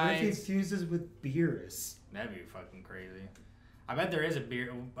besides. What if he fuses with Beerus? That'd be fucking crazy. I bet there is a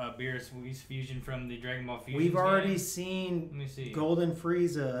Beerus Whis fusion from the Dragon Ball Fusion. We've already seen Golden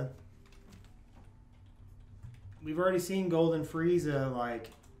Frieza. We've already seen Golden Frieza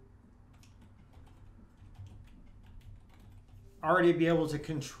like already be able to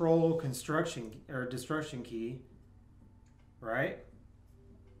control construction or destruction key, right?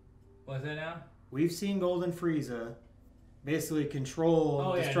 What's that now? We've seen Golden Frieza basically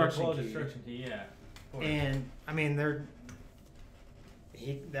control destruction key. Destruction key, yeah. And I mean,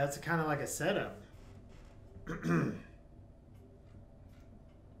 that's kind of like a setup. Do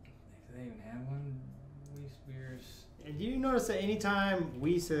they even have one? Whis Beerus. And do you notice that anytime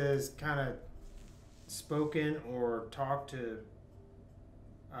Whis has kind of spoken or talked to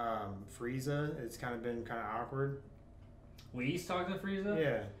Frieza, it's kind of been kind of awkward? Whis talk to Frieza?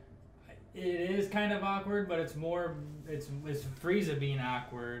 Yeah. It is kind of awkward, but it's Frieza being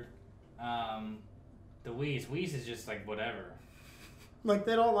awkward. The Whis is just like whatever. Like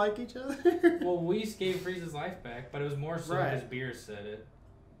they don't like each other? Well, Whis gave Frieza's life back, but it was more so because Beerus said it.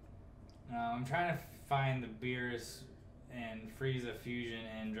 I'm trying to find the Beerus and Frieza fusion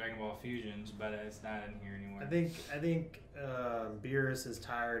and Dragon Ball fusions, but it's not in here anymore. I think Beerus is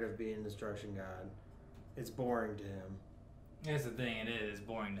tired of being Destruction God. It's boring to him. That's the thing. It is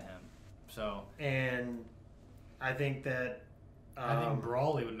boring to him. So. And I think that. I think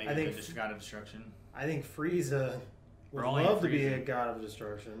Broly would make a good God of Destruction. I think Frieza would love to be a God of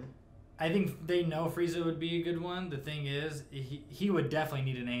Destruction. I think they know Frieza would be a good one. The thing is, he would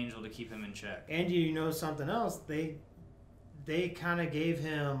definitely need an angel to keep him in check. And you know something else? They kind of gave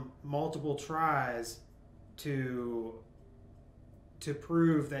him multiple tries to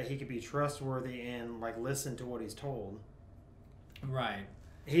prove that he could be trustworthy and like listen to what he's told. Right.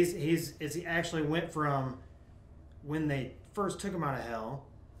 He actually went from when they first took him out of hell.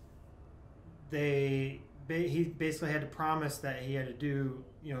 He basically had to promise that he had to do,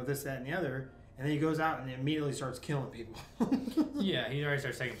 this, that, and the other, and then he goes out and immediately starts killing people. Yeah, he already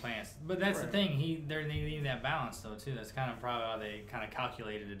starts taking plants. But that's the thing. They need that balance though too. That's kind of probably how they kind of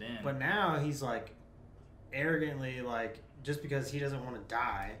calculated it in. But now he's like arrogantly like just because he doesn't want to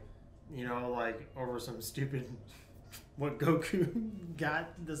die, like over some stupid what Goku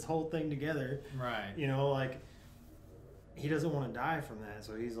got this whole thing together. Right. Like he doesn't want to die from that,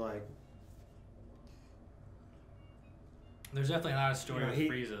 so he's like. There's definitely a lot of story with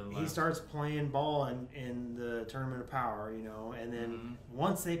Frieza. He starts playing ball in the Tournament of Power, and then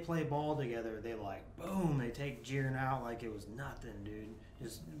once they play ball together, they boom, they take Jiren out like it was nothing, dude.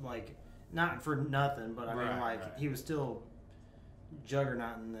 Just like not for nothing, but I mean he was still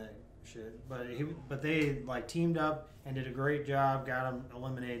juggernauting shit. But they like teamed up and did a great job. Got them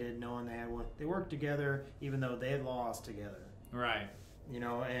eliminated, knowing they had one. They worked together, even though they had lost together. Right. You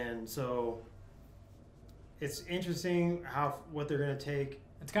know, and so it's interesting what they're gonna take.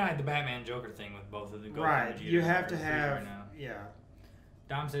 It's kind of like the Batman Joker thing with both of the Goku right. and Vegeta. You have to have right now. yeah.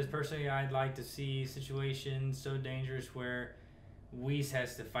 Dom says, personally, I'd like to see situations so dangerous where Whis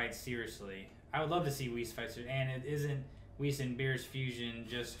has to fight seriously. I would love to see Whis fight seriously. And it isn't Whis and Beerus fusion,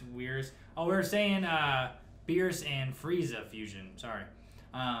 just Whis. Oh, we were saying Beerus and Frieza fusion. Sorry.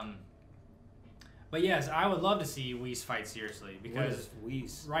 But yes, I would love to see Whis fight seriously. Because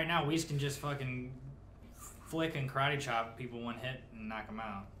Whis? Right now, Whis can just fucking flick and karate chop people one hit and knock them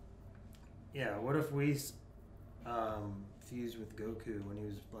out. Yeah, what if Whis fused with Goku when he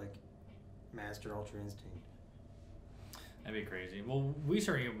was like Master Ultra Instinct? That'd be crazy. Well, Whis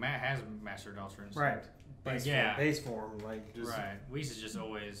already has mastered Ultra Instinct. Right. Base form, like just right. Whis is just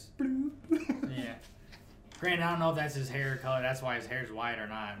always yeah. Granted, I don't know if that's his hair color. That's why his hair's white or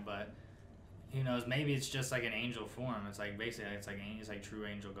not. But who knows? Maybe it's just like an angel form. It's like basically it's like true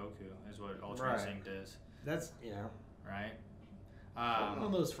Angel Goku is what Ultra Instinct is. That's right. One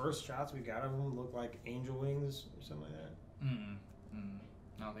of those first shots we got of him looked like angel wings or something like that.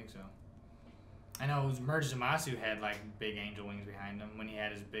 I don't think so. I know it was Merge Zamasu had like big angel wings behind him when he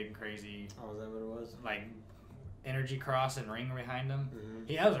had his big crazy. Oh, is that what it was? Like energy cross and ring behind him.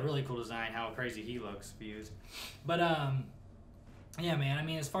 Mm-hmm. That was a really cool design. How crazy he looks fused. But yeah, man. I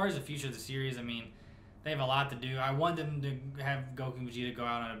mean, as far as the future of the series, I mean, they have a lot to do. I want them to have Goku and Vegeta go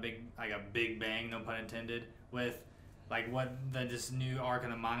out on a big bang, no pun intended, with like what this new arc in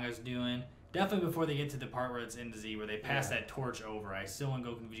the manga is doing. Definitely before they get to the part where it's in the Z, where they pass that torch over. I still want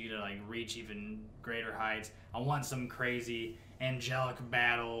Goku and Vegeta to like reach even greater heights. I want some crazy angelic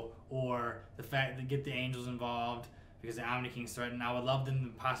battle, or the fact that get the angels involved because the Omni King's threatened. I would love them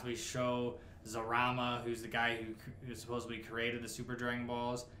to possibly show Zarama, who's the guy who supposedly created the Super Dragon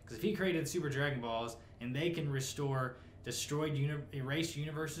Balls. Because if he created Super Dragon Balls and they can restore erased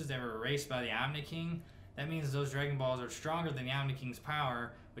universes that were erased by the Omni King, that means those Dragon Balls are stronger than the Omni King's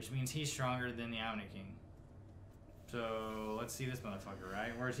power, which means he's stronger than the Omni King. So let's see this motherfucker,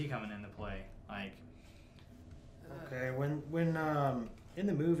 right? Where's he coming into play? Like, okay, when in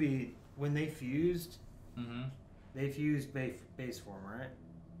the movie when they fused, they fused base form, right?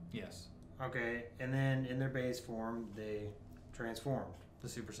 Yes. Okay, and then in their base form they transformed. The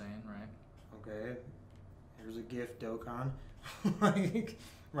Super Saiyan, right? Okay, here's a gift, Dokkan, like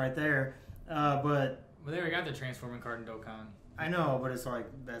right there. But they already got the transforming card in Dokkan. I know, but it's like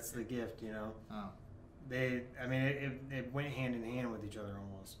that's the gift, you know. Oh. It went hand in hand with each other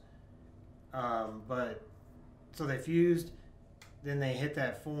almost. But so they fused, then they hit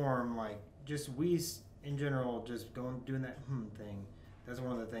that form, like just Whis in general, just doing that thing. That's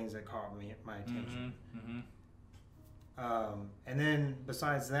one of the things that caught my attention. And then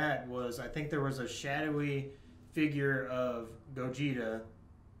besides that was, I think there was a shadowy figure of Gogeta,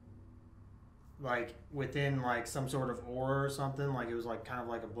 like within like some sort of aura or something. Like it was like kind of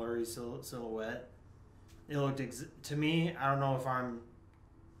like a blurry silhouette. It looked to me. I don't know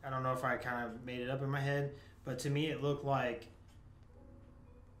if I kind of made it up in my head, but to me it looked like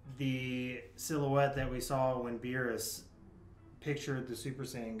the silhouette that we saw when Beerus pictured the Super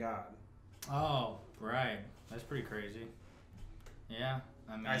Saiyan God. Oh, right. That's pretty crazy. Yeah,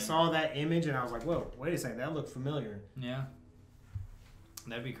 I mean, I saw that image and I was like, "Whoa, wait a second, that looked familiar." Yeah,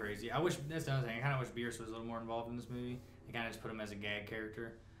 that'd be crazy. That's another thing. I kind of wish Beerus was a little more involved in this movie. They kind of just put him as a gag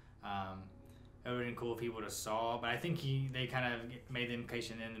character. It would have been cool if he would have saw, but I think they kind of made the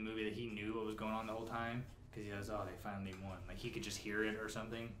implication in the movie that he knew what was going on the whole time because he goes, "Oh, they finally won." Like he could just hear it or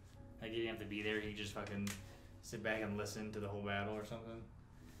something. Like he didn't have to be there. He could just fucking sit back and listen to the whole battle or something.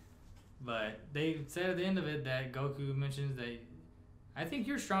 But they said at the end of it that Goku mentions that I think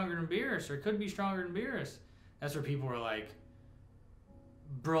you're stronger than Beerus, or could be stronger than Beerus. That's where people were like,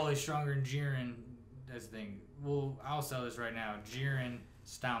 Broly's stronger than Jiren. That's the thing. Well, I'll sell this right now. Jiren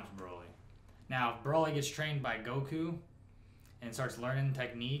stomps Broly. Now, if Broly gets trained by Goku and starts learning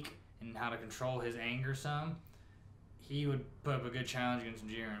technique and how to control his anger some, he would put up a good challenge against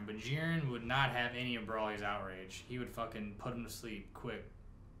Jiren. But Jiren would not have any of Broly's outrage. He would fucking put him to sleep quick.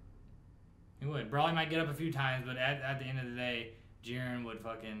 He would. Broly might get up a few times, but at the end of the day, Jiren would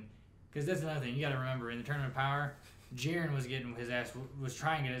fucking... Because that's another thing. You got to remember, in the Tournament of Power, Jiren was getting his ass...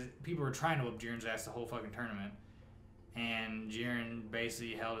 people were trying to whoop Jiren's ass the whole fucking tournament. And Jiren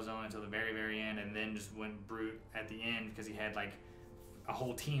basically held his own until the very, very end, and then just went brute at the end because he had, like, a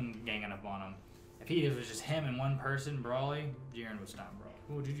whole team ganging up on him. If it was just him and one person, Broly, Jiren would stop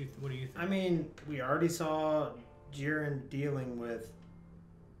Broly. What do you think? I mean, we already saw Jiren dealing with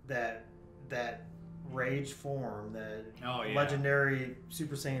that rage form, that Oh, yeah. legendary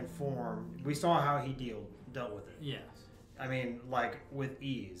Super Saiyan form, we saw how he dealt with it. Yes. I mean, like, with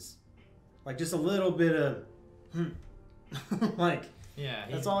ease. Like, just a little bit of, like, Yeah.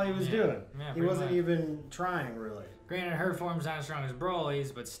 that's all he was doing. Yeah, he wasn't even trying, really. Granted, her form's not as strong as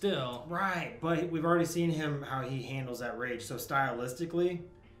Broly's, but still. Right, but we've already seen him, how he handles that rage. So, stylistically,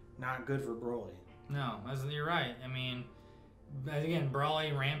 not good for Broly. No, you're right. I mean, again,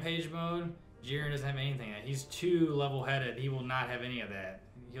 Broly Rampage mode, Jiren doesn't have anything of that. He's too level-headed. He will not have any of that.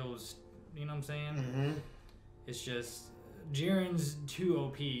 He'll, you know what I'm saying? Mm-hmm. It's just, Jiren's too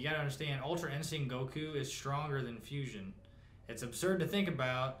OP. You gotta understand, Ultra Instinct Goku is stronger than Fusion. It's absurd to think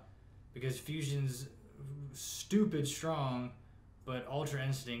about because Fusion's stupid strong, but Ultra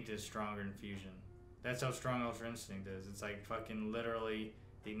Instinct is stronger than Fusion. That's how strong Ultra Instinct is. It's like fucking literally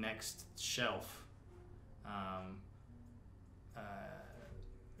the next shelf.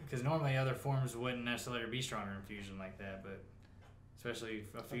 Because normally other forms wouldn't necessarily be stronger in Fusion like that, but especially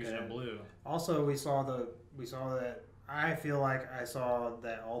a Fusion of Blue. Also, we saw that. I feel like I saw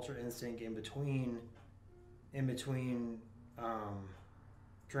that Ultra Instinct in between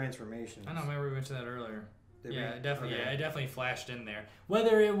transformations. I don't remember we mentioned that earlier. It definitely flashed in there.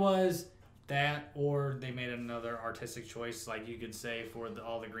 Whether it was that or they made another artistic choice, like you could say, for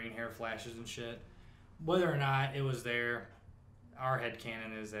all the green hair flashes and shit. Whether or not it was there, our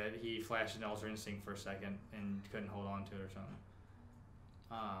headcanon is that he flashed an Ultra Instinct for a second and couldn't hold on to it or something.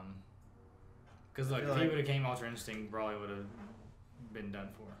 Because look, if he would have came Ultra Instinct, Broly would have been done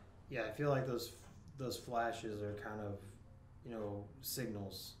for. Yeah, I feel like those flashes are kind of,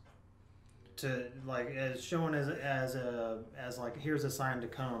 signals to, like, as shown as like, here's a sign to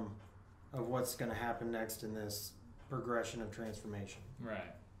come of what's going to happen next in this progression of transformation.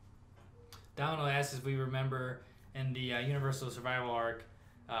 Right. Domino asks if we remember in the Universal Survival arc,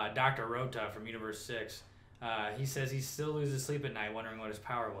 Dr. Rota from Universe 6, he says he still loses sleep at night wondering what his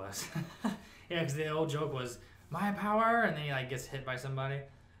power was. Yeah, because the old joke was, my power, and then he gets hit by somebody.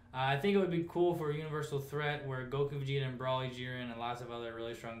 I think it would be cool for a universal threat where Goku, Vegeta, and Broly, Jiren, and lots of other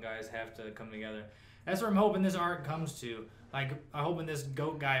really strong guys have to come together. That's where I'm hoping this arc comes to. Like, I'm hoping this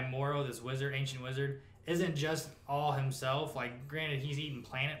goat guy, Moro, this wizard, ancient wizard, isn't just all himself. Like, granted, he's eating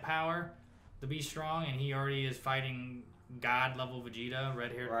planet power to be strong, and he already is fighting god-level Vegeta,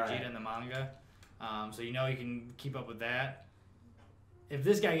 red-haired Vegeta in the manga. So you can keep up with that. If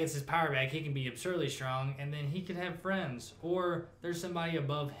this guy gets his power back, he can be absurdly strong, and then he can have friends, or there's somebody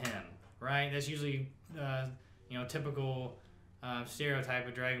above him, right? That's usually, typical stereotype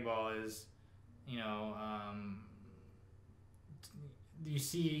of Dragon Ball is, you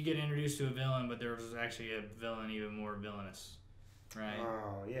get introduced to a villain, but there's actually a villain even more villainous, right?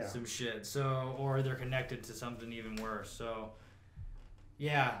 Oh, yeah. Some shit. So, or they're connected to something even worse. So,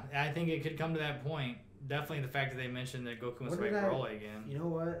 yeah, I think it could come to that point. Definitely the fact that they mentioned that Goku wants to fight Broly again. You know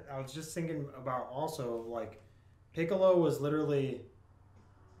what? I was just thinking about also, like, Piccolo was literally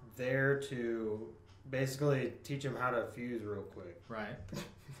there to basically teach him how to fuse real quick. Right.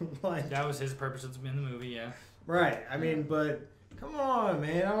 Like, that was his purpose in the movie, yeah. Right. I mean, but come on,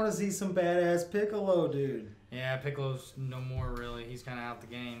 man. I want to see some badass Piccolo, dude. Yeah, Piccolo's no more really. He's kind of out the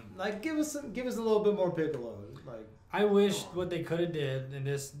game. Like, give us a little bit more Piccolo. Like, I wish what they could have did, and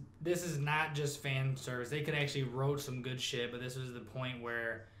this is not just fan service. They could actually wrote some good shit, but this was the point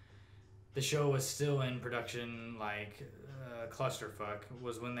where the show was still in production, like clusterfuck,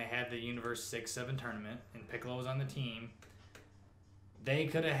 was when they had the Universe 6-7 tournament, and Piccolo was on the team. They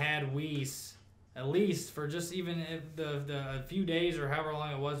could have had Whis, at least for just even if a few days or however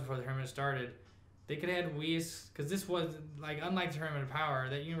long it was before the tournament started, they could have had Whis, because this was, like, unlike the Tournament of Power,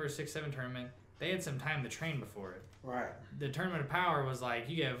 that Universe 6-7 tournament, they had some time to train before it. right. The Tournament of Power was like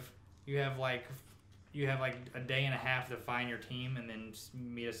you have like a day and a half to find your team and then just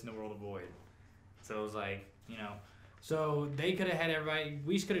meet us in the World of Void. So it was like, so they could have had everybody.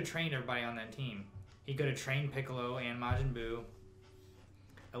 Whis could have trained everybody on that team. He could have trained Piccolo and Majin Buu,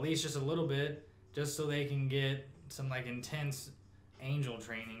 at least just a little bit, just so they can get some like intense angel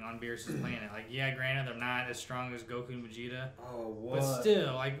training on Beerus's planet. Like, yeah, granted they're not as strong as Goku and Vegeta. Oh, what? But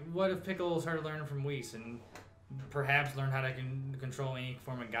still, like, what if Piccolo started learning from Whis and perhaps learn how to control any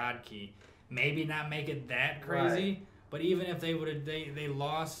form of God Ki? Maybe not make it that crazy, right. But even if they would have, they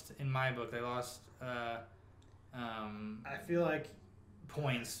lost, in my book, they lost I feel like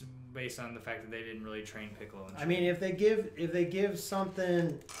points based on the fact that they didn't really train Piccolo. I mean, if they give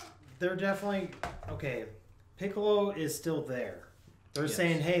something, they're definitely okay. Piccolo is still there. They're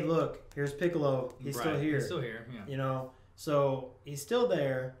saying, hey, look, here's Piccolo. He's still here. He's still here, yeah. So he's still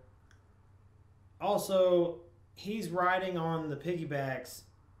there. Also, he's riding on the piggybacks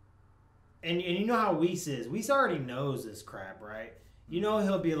and you know how Whis is. Whis already knows this crap, right? You know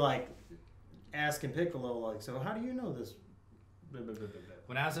he'll be like asking Piccolo, like, so how do you know this? Blah, blah, blah, blah, blah.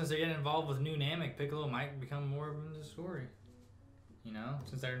 Well, now since they're getting involved with new Namek, Piccolo might become more of the story. You know,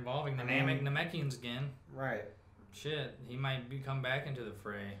 since they're involving the Namekians again. Right. Shit, he might come back into the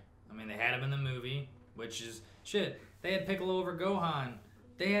fray. I mean, they had him in the movie, which is shit. They had Piccolo over Gohan.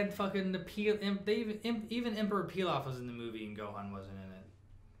 They had fucking even Emperor Pilaf was in the movie and Gohan wasn't in it.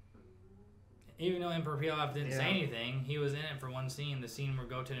 Even though Emperor Pilaf didn't say anything, he was in it for one scene. The scene where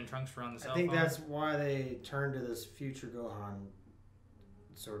Goten and Trunks were on the cell phone. I think that's why they turned to this future Gohan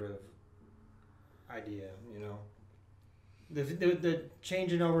sort of idea, you know. The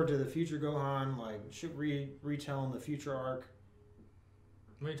changing over to the future Gohan, like, should retelling the future arc.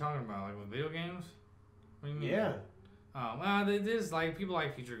 What are you talking about? Like with video games? What do you mean? Yeah. Oh, well, it is like people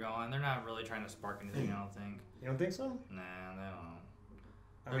like future Gohan. They're not really trying to spark anything, I don't think. You don't think so? Nah, they don't.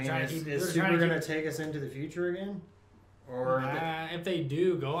 I mean, is Super going to take us into the future again? Or if they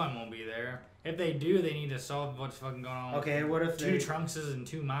do, Gohan won't be there. If they do, they need to solve what's fucking going on. Okay, what if two Trunkses and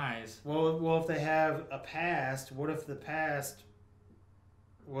two Mais? Well, if they have a past, what if the past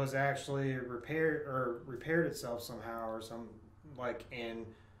was actually repaired itself somehow, or some like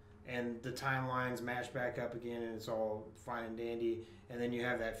and the timelines match back up again, and it's all fine and dandy, and then you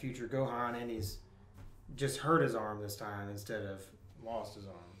have that future Gohan, and he's just hurt his arm this time instead of lost his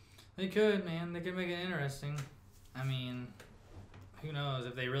arm. They could, man. They could make it interesting. I mean, who knows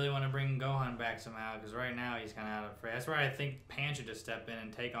if they really want to bring Gohan back somehow, because right now he's kind of out of fray. That's where I think Pan should just step in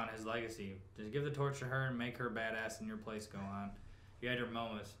and take on his legacy. Just give the torch to her and make her badass in your place, Gohan. You had your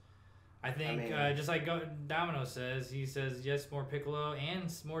moments. I think, just like Domino says, he says, yes, more Piccolo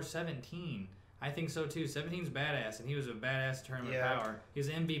and more 17. I think so, too. 17's badass, and he was a badass tournament power. He's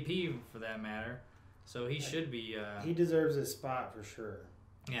MVP, for that matter, so he should be... he deserves his spot, for sure.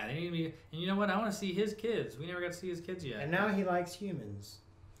 Yeah, they need to be... And you know what? I want to see his kids. We never got to see his kids yet. And now he likes humans.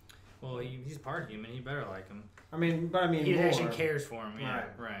 Well, he's part human. He better like him. I mean, he more. Actually cares for him. Yeah,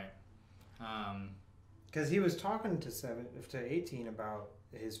 right. Because he was talking to 18 about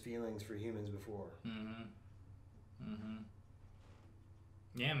his feelings for humans before.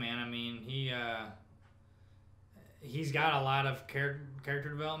 Yeah, man. I mean, he's got a lot of character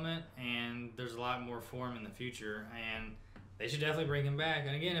development, and there's a lot more for him in the future, and they should definitely bring him back.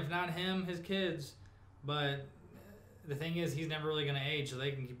 And again, if not him, his kids. But the thing is, he's never really going to age, so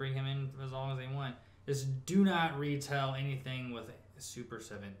they can bring him in as long as they want. Just do not retell anything with Super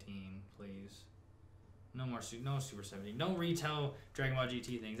 17, please. No Super 17. Don't retell Dragon Ball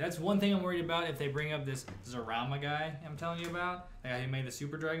GT things. That's one thing I'm worried about if they bring up this Zarama guy I'm telling you about, the guy who made the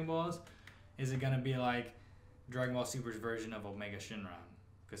Super Dragon Balls. Is it going to be like Dragon Ball Super's version of Omega Shinran?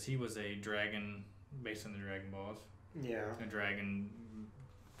 Because he was a dragon based on the Dragon Balls. Yeah. A dragon,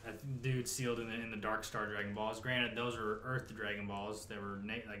 a dude sealed in the Dark Star Dragon Balls. Granted, those were Earth Dragon Balls. They were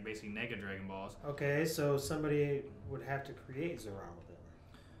like basically Nega Dragon Balls. Okay, so somebody would have to create Zarama then.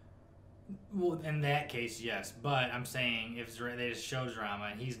 Well, in that case, yes. But I'm saying if they just show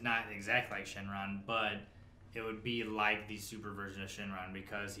Zarama, and he's not exactly like Shenron, but it would be like the super version of Shenron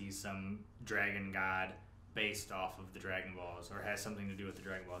because he's some dragon god based off of the Dragon Balls, or has something to do with the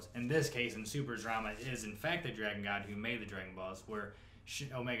Dragon Balls. In this case, in Super Drama, is in fact the dragon god who made the Dragon Balls, where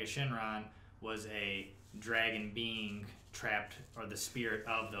Omega Shenron was a dragon being trapped, or the spirit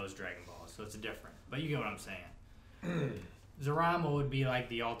of those Dragon Balls. So it's different. But you get what I'm saying. Zarama would be like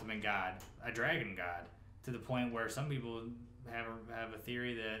the ultimate god, a dragon god, to the point where some people have a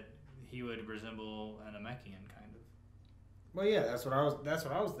theory that he would resemble an Namekian kind of. Well, yeah, that's what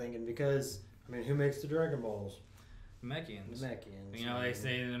I was thinking, because I mean, who makes the Dragon Balls? Namekians. Namekians. You know, they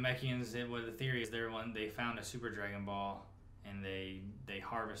say the Namekians. The theory is they found a Super Dragon Ball, and they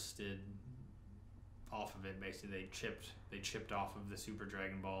harvested off of it. Basically, they chipped off of the Super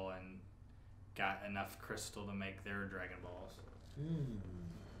Dragon Ball and got enough crystal to make their Dragon Balls.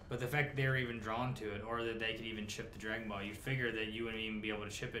 But the fact they were even drawn to it, or that they could even chip the Dragon Ball, you'd figure that you wouldn't even be able to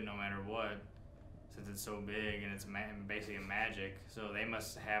chip it no matter what, since it's so big and it's basically a magic. So they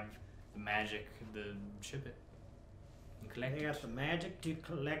must have the magic to chip it and collect They got the magic to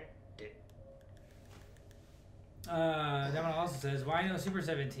collect it. That one also says, why no Super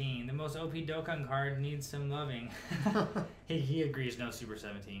 17? The most OP Dokkan card needs some loving. he agrees, no Super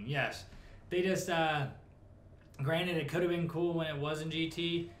 17. Yes. They just, granted, it could have been cool when it was in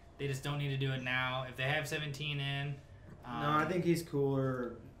GT. They just don't need to do it now. If they have 17 in... no, I think he's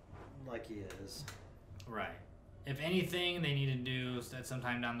cooler like he is. Right. If anything, they need to do at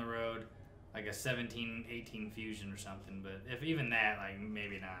sometime down the road, like a 17-18 fusion or something. But if even that, like,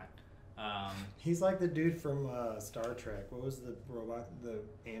 maybe not. He's like the dude from Star Trek. What was the robot, the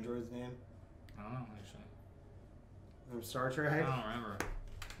android's name? I don't know, actually. From Star Trek? I don't remember.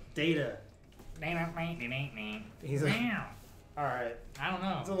 Data. He's like, alright. I don't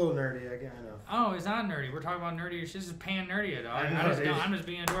know. It's a little nerdy, I know. Oh, it's not nerdy. We're talking about nerdy. This is PanNerdia, dog. I'm just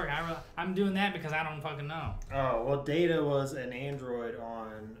being a dork. I'm doing that because I don't fucking know. Oh, well, Data was an android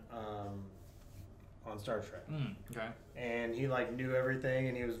on Star Trek. Okay. And he like knew everything,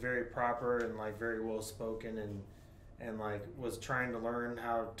 and he was very proper and like very well spoken, and like was trying to learn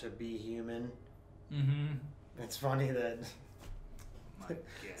how to be human. Mm-hmm. It's funny that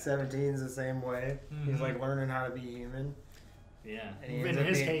 17's the same way. Mm-hmm. He's like learning how to be human. Yeah. In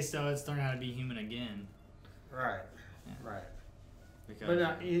his case, though, it's learning how to be human again. Right. Yeah. Right. Because,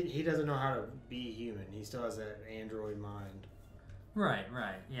 but he doesn't know how to be human. He still has that android mind. Right.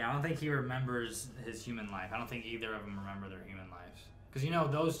 Yeah, I don't think he remembers his human life. I don't think either of them remember their human lives.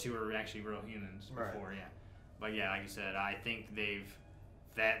 Because, those two are actually real humans before, right. Yeah. But, yeah, like you said, I think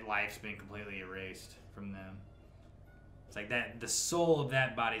that life's been completely erased from them. It's like the soul of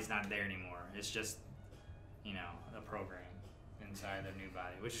that body's not there anymore. It's just, a program inside their new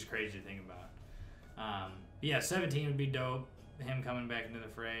body, which is crazy to think about. Yeah, 17 would be dope, him coming back into the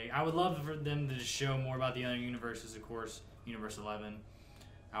fray. I would love for them to just show more about the other universes, of course. Universe 11.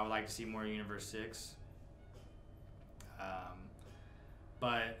 I would like to see more Universe 6.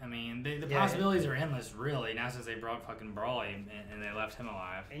 But, I mean, the possibilities are endless, really, now since they brought fucking Brawley and they left him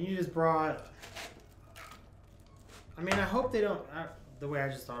alive. And you just brought... I mean, I hope they don't... the way I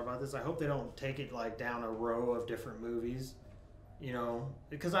just thought about this, I hope they don't take it, like, down a row of different movies,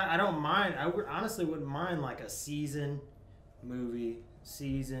 because I don't mind. I honestly wouldn't mind, like, a season movie.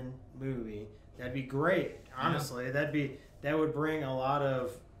 That'd be great, honestly. Yeah. That would bring a lot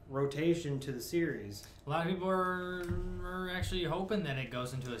of rotation to the series. A lot of people are actually hoping that it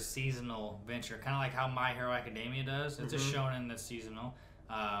goes into a seasonal venture, kind of like how My Hero Academia does. It's a shonen that's seasonal.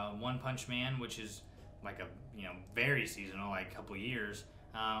 One Punch Man, which is like a very seasonal, like a couple years.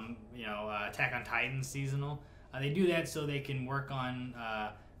 Attack on Titan seasonal. They do that so they can work on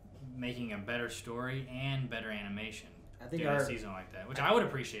making a better story and better animation. I think a season like that, which I would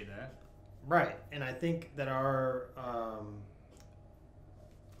appreciate that. Right, and I think that our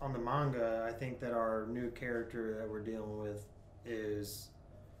on the manga, I think that our new character that we're dealing with is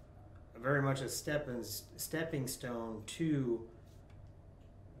very much a stepping stone to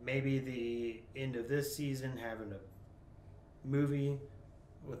maybe the end of this season having a movie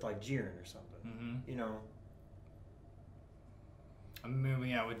with like Jiren or something. Mm-hmm. A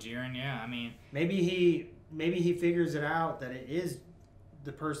movie out with Jiren, yeah. I mean, maybe he figures it out that it is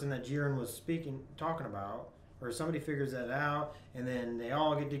the person that Jiren was talking about, or somebody figures that out, and then they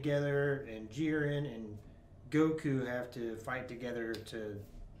all get together, and Jiren and Goku have to fight together to.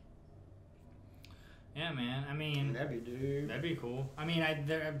 Yeah, man. I mean, that'd be cool. I mean,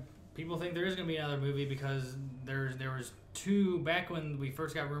 people think there is gonna be another movie because there was two back when we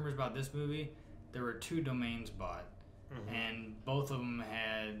first got rumors about this movie. There were 2 domains bought, and both of them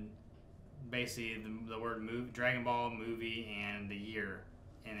had basically the word Dragon Ball movie and the year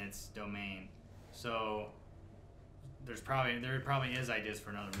in its domain. So there probably is ideas for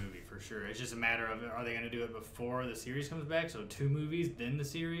another movie for sure. It's just a matter of, are they going to do it before the series comes back, so 2 movies then the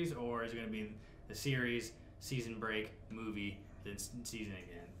series, or is it going to be the series, season break, movie, then season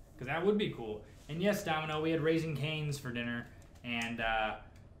again? Because that would be cool. And yes, Domino, we had Raising Cane's for dinner, and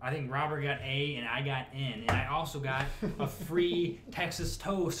I think Robert got A and I got N, and I also got a free Texas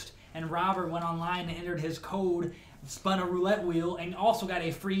toast. And Robert went online and entered his code, spun a roulette wheel, and also got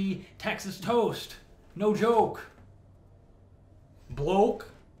a free Texas toast. No joke. Bloke.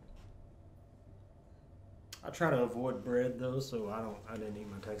 I try to avoid bread though, so I didn't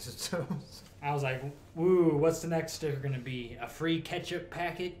eat my Texas toast. I was like, woo, what's the next sticker gonna be? A free ketchup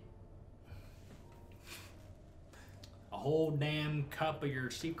packet? A whole damn cup of your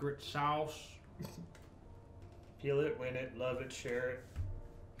secret sauce? Peel it, win it, love it, share it.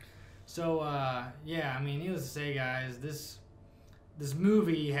 So, yeah, I mean, needless to say, guys, this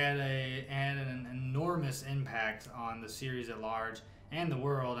movie had an enormous impact on the series at large and the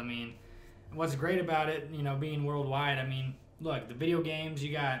world. I mean, what's great about it, being worldwide, I mean, look, the video games,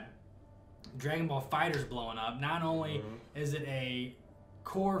 you got Dragon Ball FighterZ blowing up. Not only is it a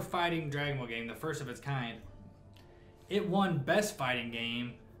core fighting Dragon Ball game, the first of its kind, it won Best Fighting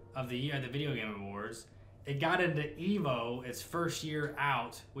Game of the Year at the Video Game Awards. It got into EVO its first year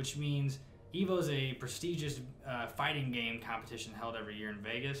out, which means EVO is a prestigious fighting game competition held every year in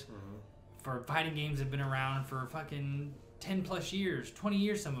Vegas for fighting games that have been around for fucking 10 plus years, 20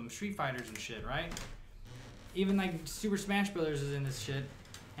 years, some of them, Street Fighters and shit, right? Even like Super Smash Brothers is in this shit.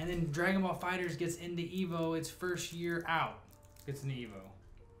 And then Dragon Ball FighterZ gets into Evo its first year out. Gets into Evo.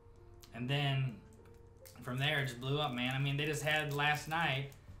 And then from there, it just blew up, man. I mean, they just had last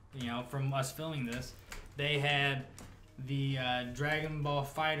night, you know, from us filming this, they had the Dragon Ball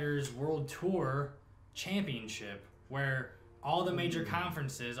FighterZ World Tour Championship, where all the major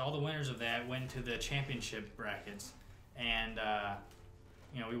conferences, all the winners of that, went to the championship brackets. And,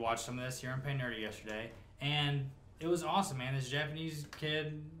 you know, we watched some of this here on PanNerdia yesterday. And it was awesome, man. This Japanese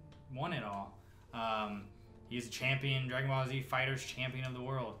kid won it all. He's a champion, Dragon Ball Z FighterZ champion of the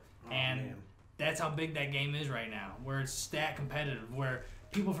world. Man. That's how big that game is right now, where it's stat competitive, where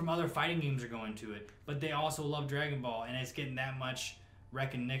people from other fighting games are going to it, but they also love Dragon Ball, and it's getting that much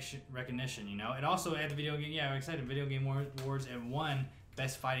recognition, you know? It also, at the video game, I'm excited, Video Game Awards, it won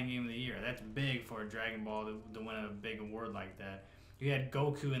Best Fighting Game of the Year. That's big for a Dragon Ball to win a big award like that. You had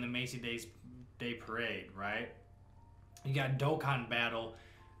Goku in the Macy Day Parade, right? You got Dokkan Battle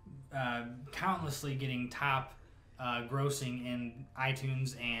countlessly getting top grossing in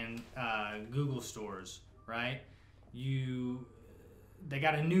iTunes and Google stores, right? They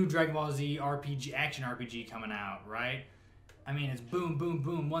got a new Dragon Ball Z RPG, action RPG coming out, right? I mean, it's boom, boom,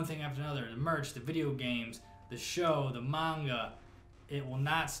 boom, one thing after another. The merch, the video games, the show, the manga. It will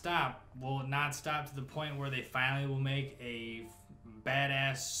not stop. Will it not stop to the point where they finally will make a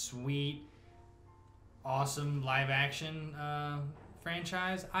badass, sweet, awesome live action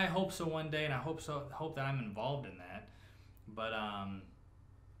franchise? I hope so one day, and I hope that I'm involved in that. But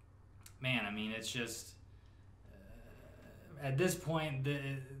man, I mean, it's just at this point,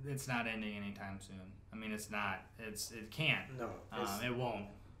 it's not ending anytime soon. I mean, it's not. It can't. No, it won't.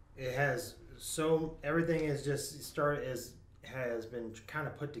 It has everything is just has been kind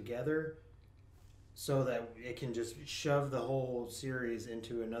of put together so that it can just shove the whole series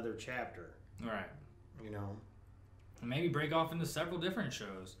into another chapter. Right. You know. And maybe break off into several different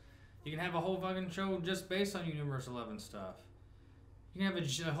shows. You can have a whole fucking show just based on Universe 11 stuff. You can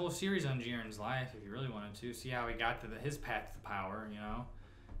have a whole series on Jiren's life if you really wanted to. See how he got to his path to power, you know?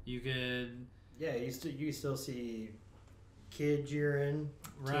 You could... Yeah, you still see Kid Jiren,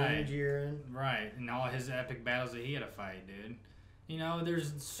 right. Teen Jiren. Right, and all his epic battles that he had to fight, dude. You know,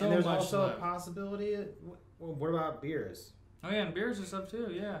 there's so much. And there's much also left. a possibility... Well, what about Beerus? Oh, yeah, and Beerus is up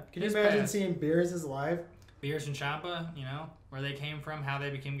too, yeah. Can you imagine seeing Beerus' life? Beerus and Champa, you know, where they came from, how they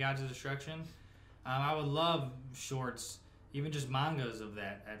became gods of destruction. I would love shorts, even just mangas of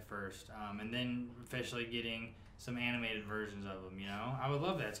that at first, and then officially getting some animated versions of them, you know? I would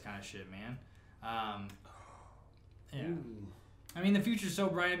love that kind of shit, man. Yeah. Ooh. I mean, the future's so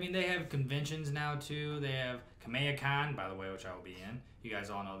bright. I mean, they have conventions now, too. They have Kamea-Con, by the way, which I will be in. You guys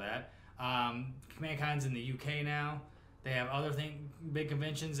all know that. Kamea-Con's in the UK now. They have other big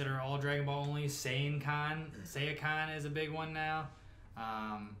conventions that are all Dragon Ball only. Seiya-Con is a big one now.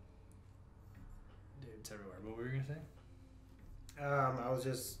 Dude, it's everywhere. What were you going to say?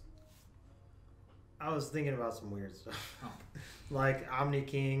 I was thinking about some weird stuff. Oh. Like Omni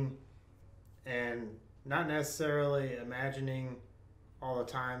King, and not necessarily imagining all the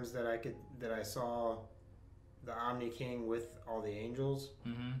times that I saw the Omni King with all the angels.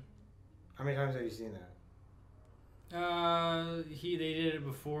 Mm-hmm. How many times have you seen that? They did it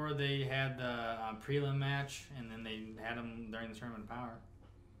before they had the prelim match, and then they had him during the Tournament of Power.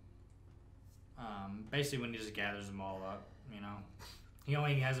 Basically, when he just gathers them all up, you know, he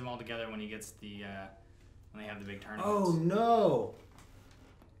only has them all together when he gets the when they have the big tournaments. Oh no!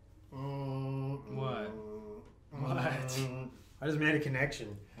 What? What? I just made a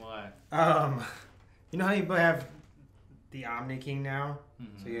connection. What? You know how you have the Omni King now?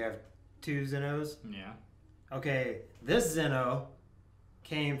 Mm-hmm. So you have 2 Zenos? Yeah. Okay, this Zeno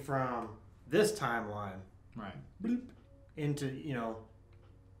came from this timeline. Right. Bloop, into, you know,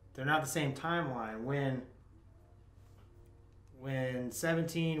 they're not the same timeline. When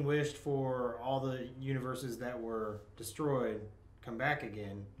 17 wished for all the universes that were destroyed come back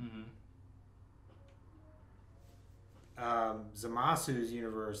again, Zamasu's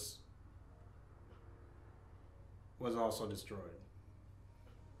universe was also destroyed.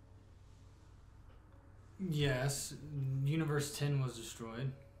 Yes, Universe 10 was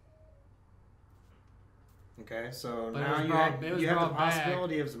destroyed. Okay, so but now you have the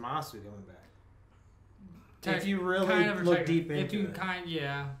possibility of Zamasu coming back. If you really look deep into it.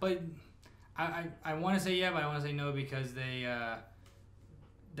 Yeah, but I want to say yeah, but I want to say no because they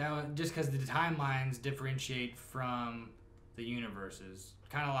just because the timelines differentiate from the universes.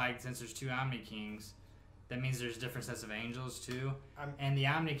 Kind of like since there's 2 Omni Kings, that means there's different sets of angels too. And the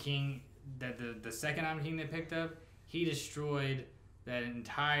Omni King, that the second Omni King they picked up, he destroyed that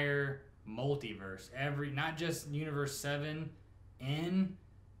entire multiverse. Not just Universe 7 in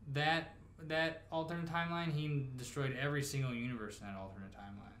that alternate timeline, he destroyed every single universe in that alternate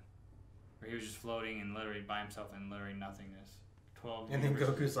timeline, where he was just floating and literally by himself in literally nothingness. 12. And then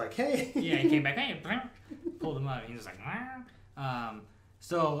Goku's like, hey. Yeah, he came back, hey, pulled him up. He was like,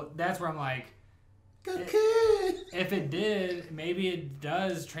 so that's where I'm like, if it did, maybe it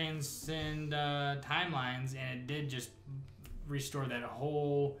does transcend timelines, and it did just restore that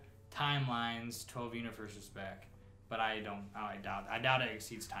whole timeline's 12 universes back. But I doubt it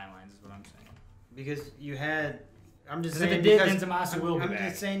exceeds timelines, is what I'm saying. Because you had, I'm just saying, if it did, then Zamasu will be back. I'm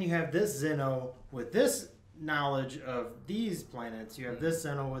just saying you have this Zeno with this knowledge of these planets. You have this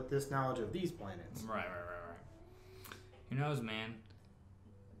Zeno with this knowledge of these planets. Right. Who knows, man?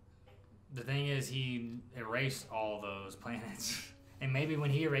 The thing is, he erased all those planets. And maybe when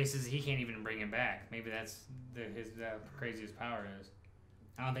he erases, he can't even bring it back. Maybe that's his craziest power is.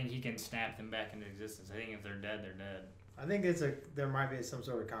 I don't think he can snap them back into existence. I think if they're dead, they're dead. I think there might be some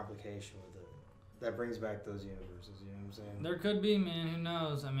sort of complication with it that brings back those universes. You know what I'm saying? There could be, man. Who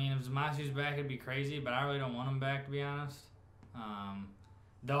knows? I mean, if Zamasu's back, it'd be crazy, but I really don't want him back, to be honest.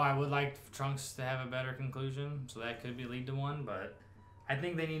 Though I would like Trunks to have a better conclusion, so that could lead to one, but I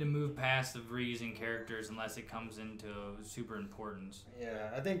think they need to move past the reusing characters unless it comes into super importance. Yeah,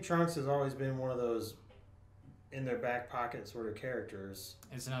 I think Trunks has always been one of those in their back pocket sort of characters.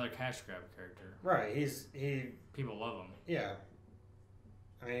 It's another cash grab character. Right. People love him. Yeah.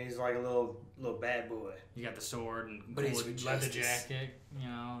 I mean, he's like a little bad boy. You got the sword and but cool he's leather jacket,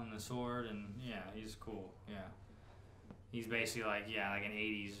 and the sword, and yeah, he's cool. Yeah. He's basically like an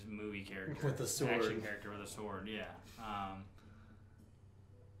 80s movie character. With a sword. Action character with a sword, yeah.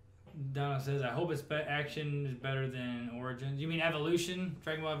 Donna says, I hope action is better than Origins. You mean Evolution?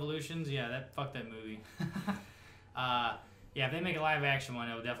 Dragon Ball Evolutions? Yeah, fuck that movie. Yeah, if they make a live action one,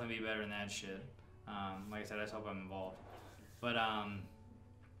 it'll definitely be better than that shit. Like I said, I just hope I'm involved. But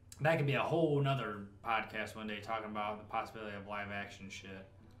that could be a whole nother podcast one day talking about the possibility of live action shit.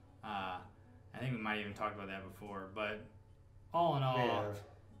 I think we might even talked about that before. But all in all,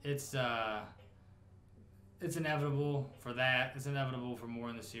 it's inevitable for that. It's inevitable for more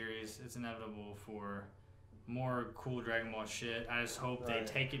in the series. It's inevitable for more cool Dragon Ball shit. I just hope they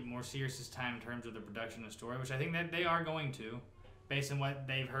take it more serious this time in terms of the production and story, which I think that they are going to, based on what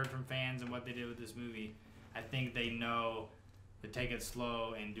they've heard from fans and what they did with this movie. I think they know to take it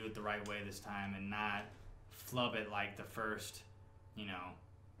slow and do it the right way this time and not flub it like the first,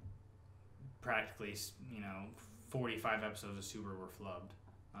 practically, 45 episodes of Super were flubbed.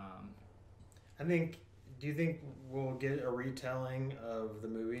 Do you think we'll get a retelling of the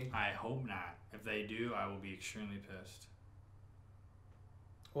movie? I hope not. If they do, I will be extremely pissed.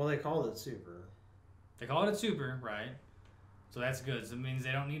 Well, they called it Super. They called it Super, right? So that's good. So it means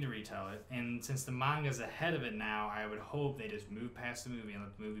they don't need to retell it. And since the manga's ahead of it now, I would hope they just move past the movie and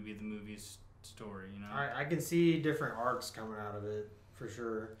let the movie be the movie's story, I can see different arcs coming out of it, for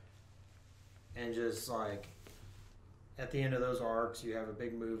sure. And just, like, at the end of those arcs, you have a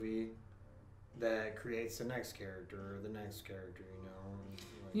big movie that creates the next character or the next character,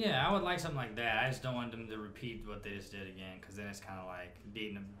 Yeah, I would like something like that. I just don't want them to repeat what they just did again, because then it's kind of like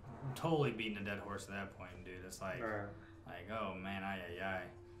totally beating a dead horse at that point, dude. It's like, oh man,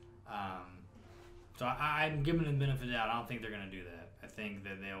 So I'm giving them the benefit of the doubt. I don't think they're going to do that. I think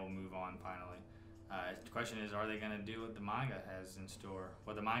that they'll move on finally. The question is, are they going to do what the manga has in store?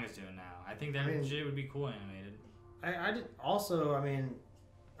 What the manga's doing now? I think that shit would be cool animated. I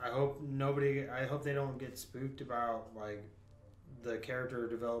hope they don't get spooked about, like, the character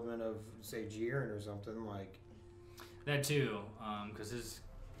development of, say, Jiren or something, like... That too, because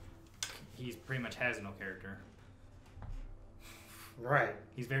he pretty much has no character. Right.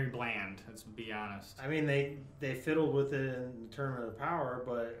 He's very bland, let's be honest. I mean, they fiddled with it in the Tournament of Power,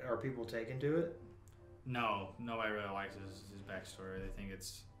 but are people taking to it? No, nobody really likes his backstory. They think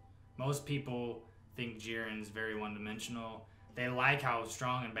most people think Jiren's very one-dimensional. They like how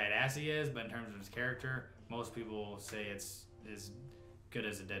strong and badass he is, but in terms of his character, most people say it's as good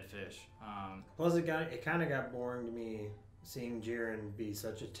as a dead fish. Plus, it kind of got boring to me seeing Jiren be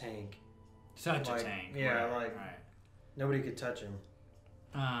such a tank. A tank. Yeah, right. Nobody could touch him.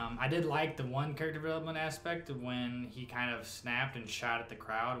 I did like the one character development aspect of when he kind of snapped and shot at the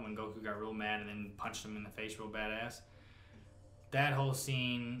crowd when Goku got real mad and then punched him in the face real badass. That whole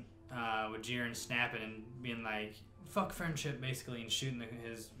scene with Jiren snapping and being like, fuck friendship, basically, and shooting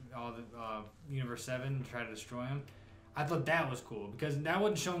Universe 7 to try to destroy him. I thought that was cool because that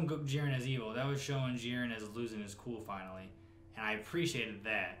wasn't showing Jiren as evil. That was showing Jiren as losing his cool finally, and I appreciated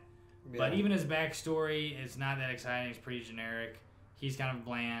that. Yeah. But even his backstory, it's not that exciting. It's pretty generic. He's kind of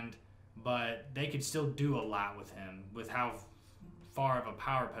bland, but they could still do a lot with him with how far of a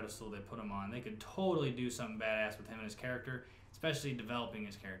power pedestal they put him on. They could totally do something badass with him and his character, especially developing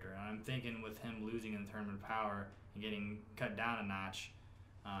his character. And I'm thinking with him losing in the Tournament of Power and getting cut down a notch,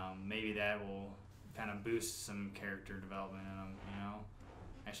 maybe that will kind of boost some character development in him, you know?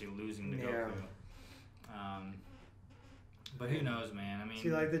 Actually losing to Goku. But who knows, man? I mean...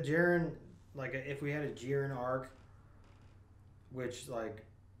 See, like, the Jiren... Like, if we had a Jiren arc, which, like...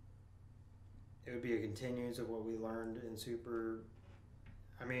 It would be a continuance of what we learned in Super...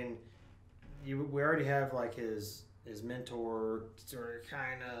 I mean, we already have, like, his mentor sort of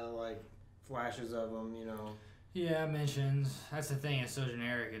kind of, like, flashes of him, you know? Yeah, mentions. That's the thing. It's so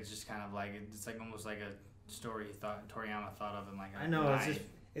generic. It's just kind of like... It's like almost like a story Toriyama thought of in, like, a I know, night.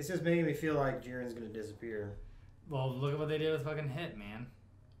 It's just making me feel like Jiren's going to disappear. Well, look at what they did with fucking Hit, man.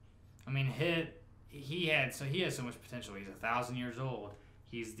 I mean, Hit, he has so much potential. He's 1,000 years old.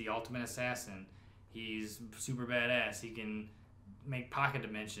 He's the ultimate assassin. He's super badass. He can make pocket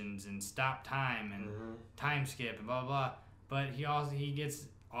dimensions and stop time and time skip and blah, blah, blah. But he gets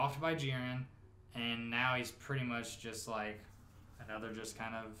offed by Jiren, and now he's pretty much just like another just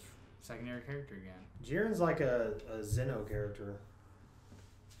kind of secondary character again. Jiren's like a Zeno character.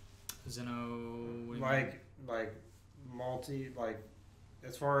 Zeno... What do you mean? Like,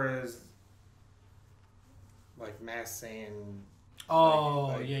 as far as, like, Mass Saiyan...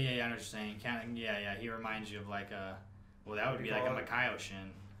 Oh, yeah, I know what you're saying. Yeah, he reminds you of, like, a... Well, that would be like a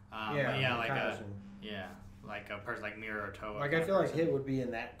Makaio-shin. Like a person like Mira or Toa. Like, I feel like Hit would be in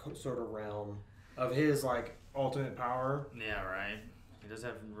that sort of realm of his, like, ultimate power. Yeah, right. He does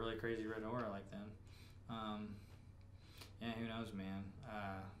have really crazy red aura like that. Yeah, who knows, man.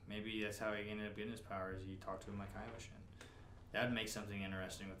 Maybe that's how he ended up getting his powers. He talked to him like Kaioshin. That would make something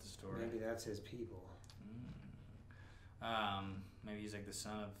interesting with the story. Maybe that's his people. Maybe he's like the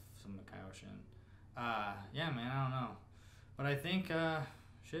son of some Kaioshin. Yeah, man, I don't know. But I think,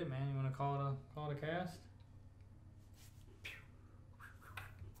 shit, man, you want to call it a cast?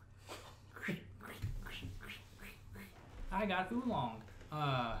 I got oolong.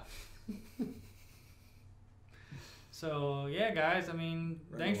 So yeah, guys. I mean,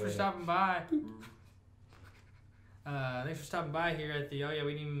 thanks for stopping by. Thanks for stopping by here at the. Oh yeah,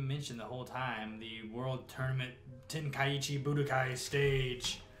 we didn't even mention the whole time the World Tournament Tenkaichi Budokai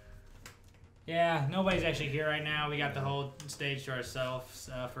stage. Yeah, nobody's actually here right now. We got the whole stage to ourselves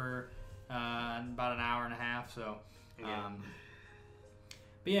for about an hour and a half. So, but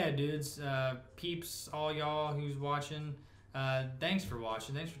yeah, dudes, peeps, all y'all who's watching. Thanks for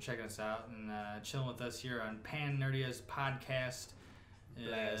watching. Thanks for checking us out and chilling with us here on PanNerdia's podcast.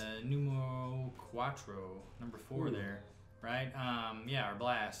 Numero cuatro, number 4 there, right? Yeah, our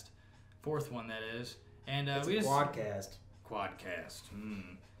blast, 4th one that is. And it's a quadcast. Quadcast.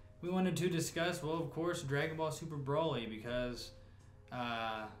 We wanted to discuss, well, of course, Dragon Ball Super Broly because,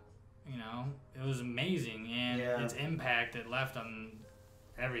 you know, it was amazing and its impact it left on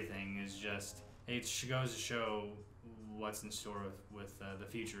everything is just it goes to show what's in store with the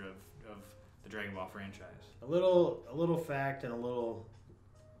future of the Dragon Ball franchise. A little fact and a little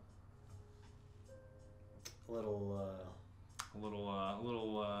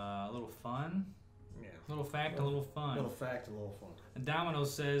fun. Yeah. Little fact, a little fun. Little fact, a little fun. Domino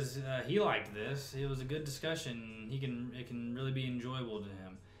says he liked this. It was a good discussion. It can really be enjoyable to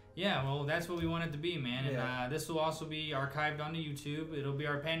him. Yeah, well, that's what we want it to be, man. And this will also be archived onto YouTube. It'll be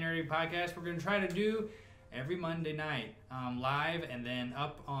our PanNerdia podcast. We're gonna try to do every Monday night live, and then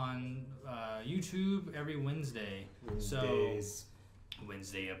up on YouTube every Wednesday. Wednesdays. So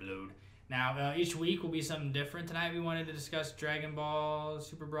Wednesday upload. Now, each week will be something different. Tonight we wanted to discuss Dragon Ball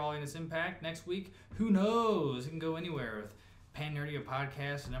Super Broly and its impact. Next week, who knows? It can go anywhere with PanNerdia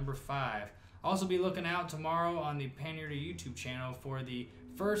Podcast number 5. Also be looking out tomorrow on the PanNerdia YouTube channel for the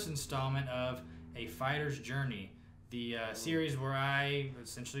first installment of A Fighter's Journey, the series where I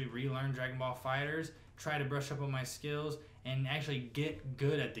essentially relearn Dragon Ball FighterZ, try to brush up on my skills, and actually get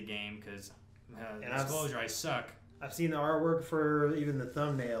good at the game because, disclosure, I suck. I've seen the artwork for even the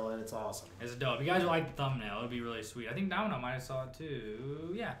thumbnail, and it's awesome. It's dope. If you guys like the thumbnail, it'll be really sweet. I think Domino might have saw it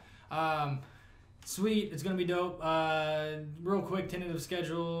too. Yeah. Sweet. It's going to be dope. Real quick, tentative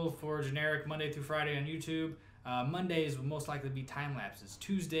schedule for generic Monday through Friday on YouTube. Mondays will most likely be time lapses.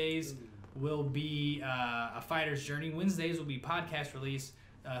 Tuesdays will be a fighter's journey. Wednesdays will be podcast release.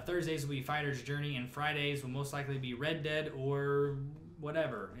 Thursdays will be fighter's journey. And Fridays will most likely be Red Dead or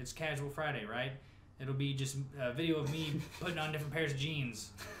whatever. It's Casual Friday, right? It'll be just a video of me putting on different pairs of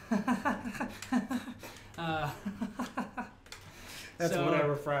jeans. That's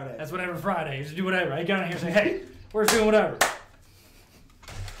whatever Friday. That's whatever Friday. Just do whatever. I get on here and say, hey, we're doing whatever.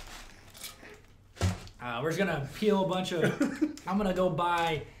 We're just gonna peel a bunch of. I'm gonna go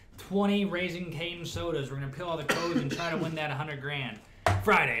buy 20 Raising Cane sodas. We're gonna peel all the codes and try to win that $100,000.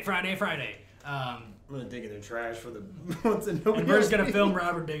 Friday. I'm gonna dig in the trash for the and we're just gonna film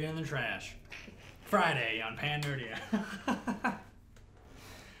Robert digging in the trash. Friday on PanNerdia.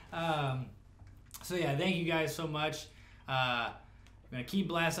 So yeah, thank you guys so much. I'm gonna keep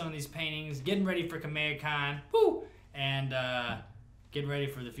blasting on these paintings, getting ready for KamehamehaCon. Woo! And getting ready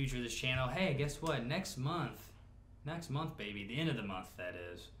for the future of this channel. Hey, guess what? Next month, baby, the end of the month, that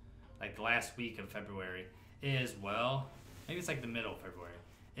is, like the last week of February, is, well, maybe it's like the middle of February,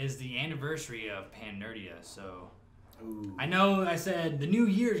 is the anniversary of PanNerdia. So, ooh. I know I said the new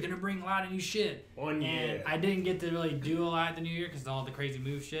year is going to bring a lot of new shit. And I didn't get to really do a lot the new year because of all the crazy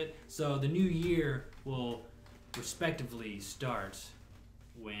move shit. So the new year will respectively start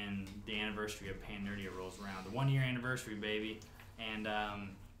when the anniversary of PanNerdia rolls around. The 1 year anniversary, baby. And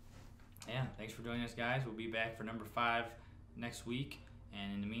yeah, thanks for joining us, guys. We'll be back for number 5 next week.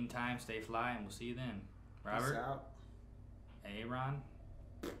 And in the meantime, stay fly, and we'll see you then. Robert? Peace out. Aaron?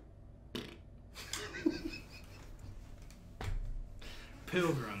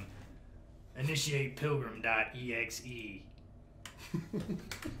 Pilgrim. Initiate pilgrim.exe.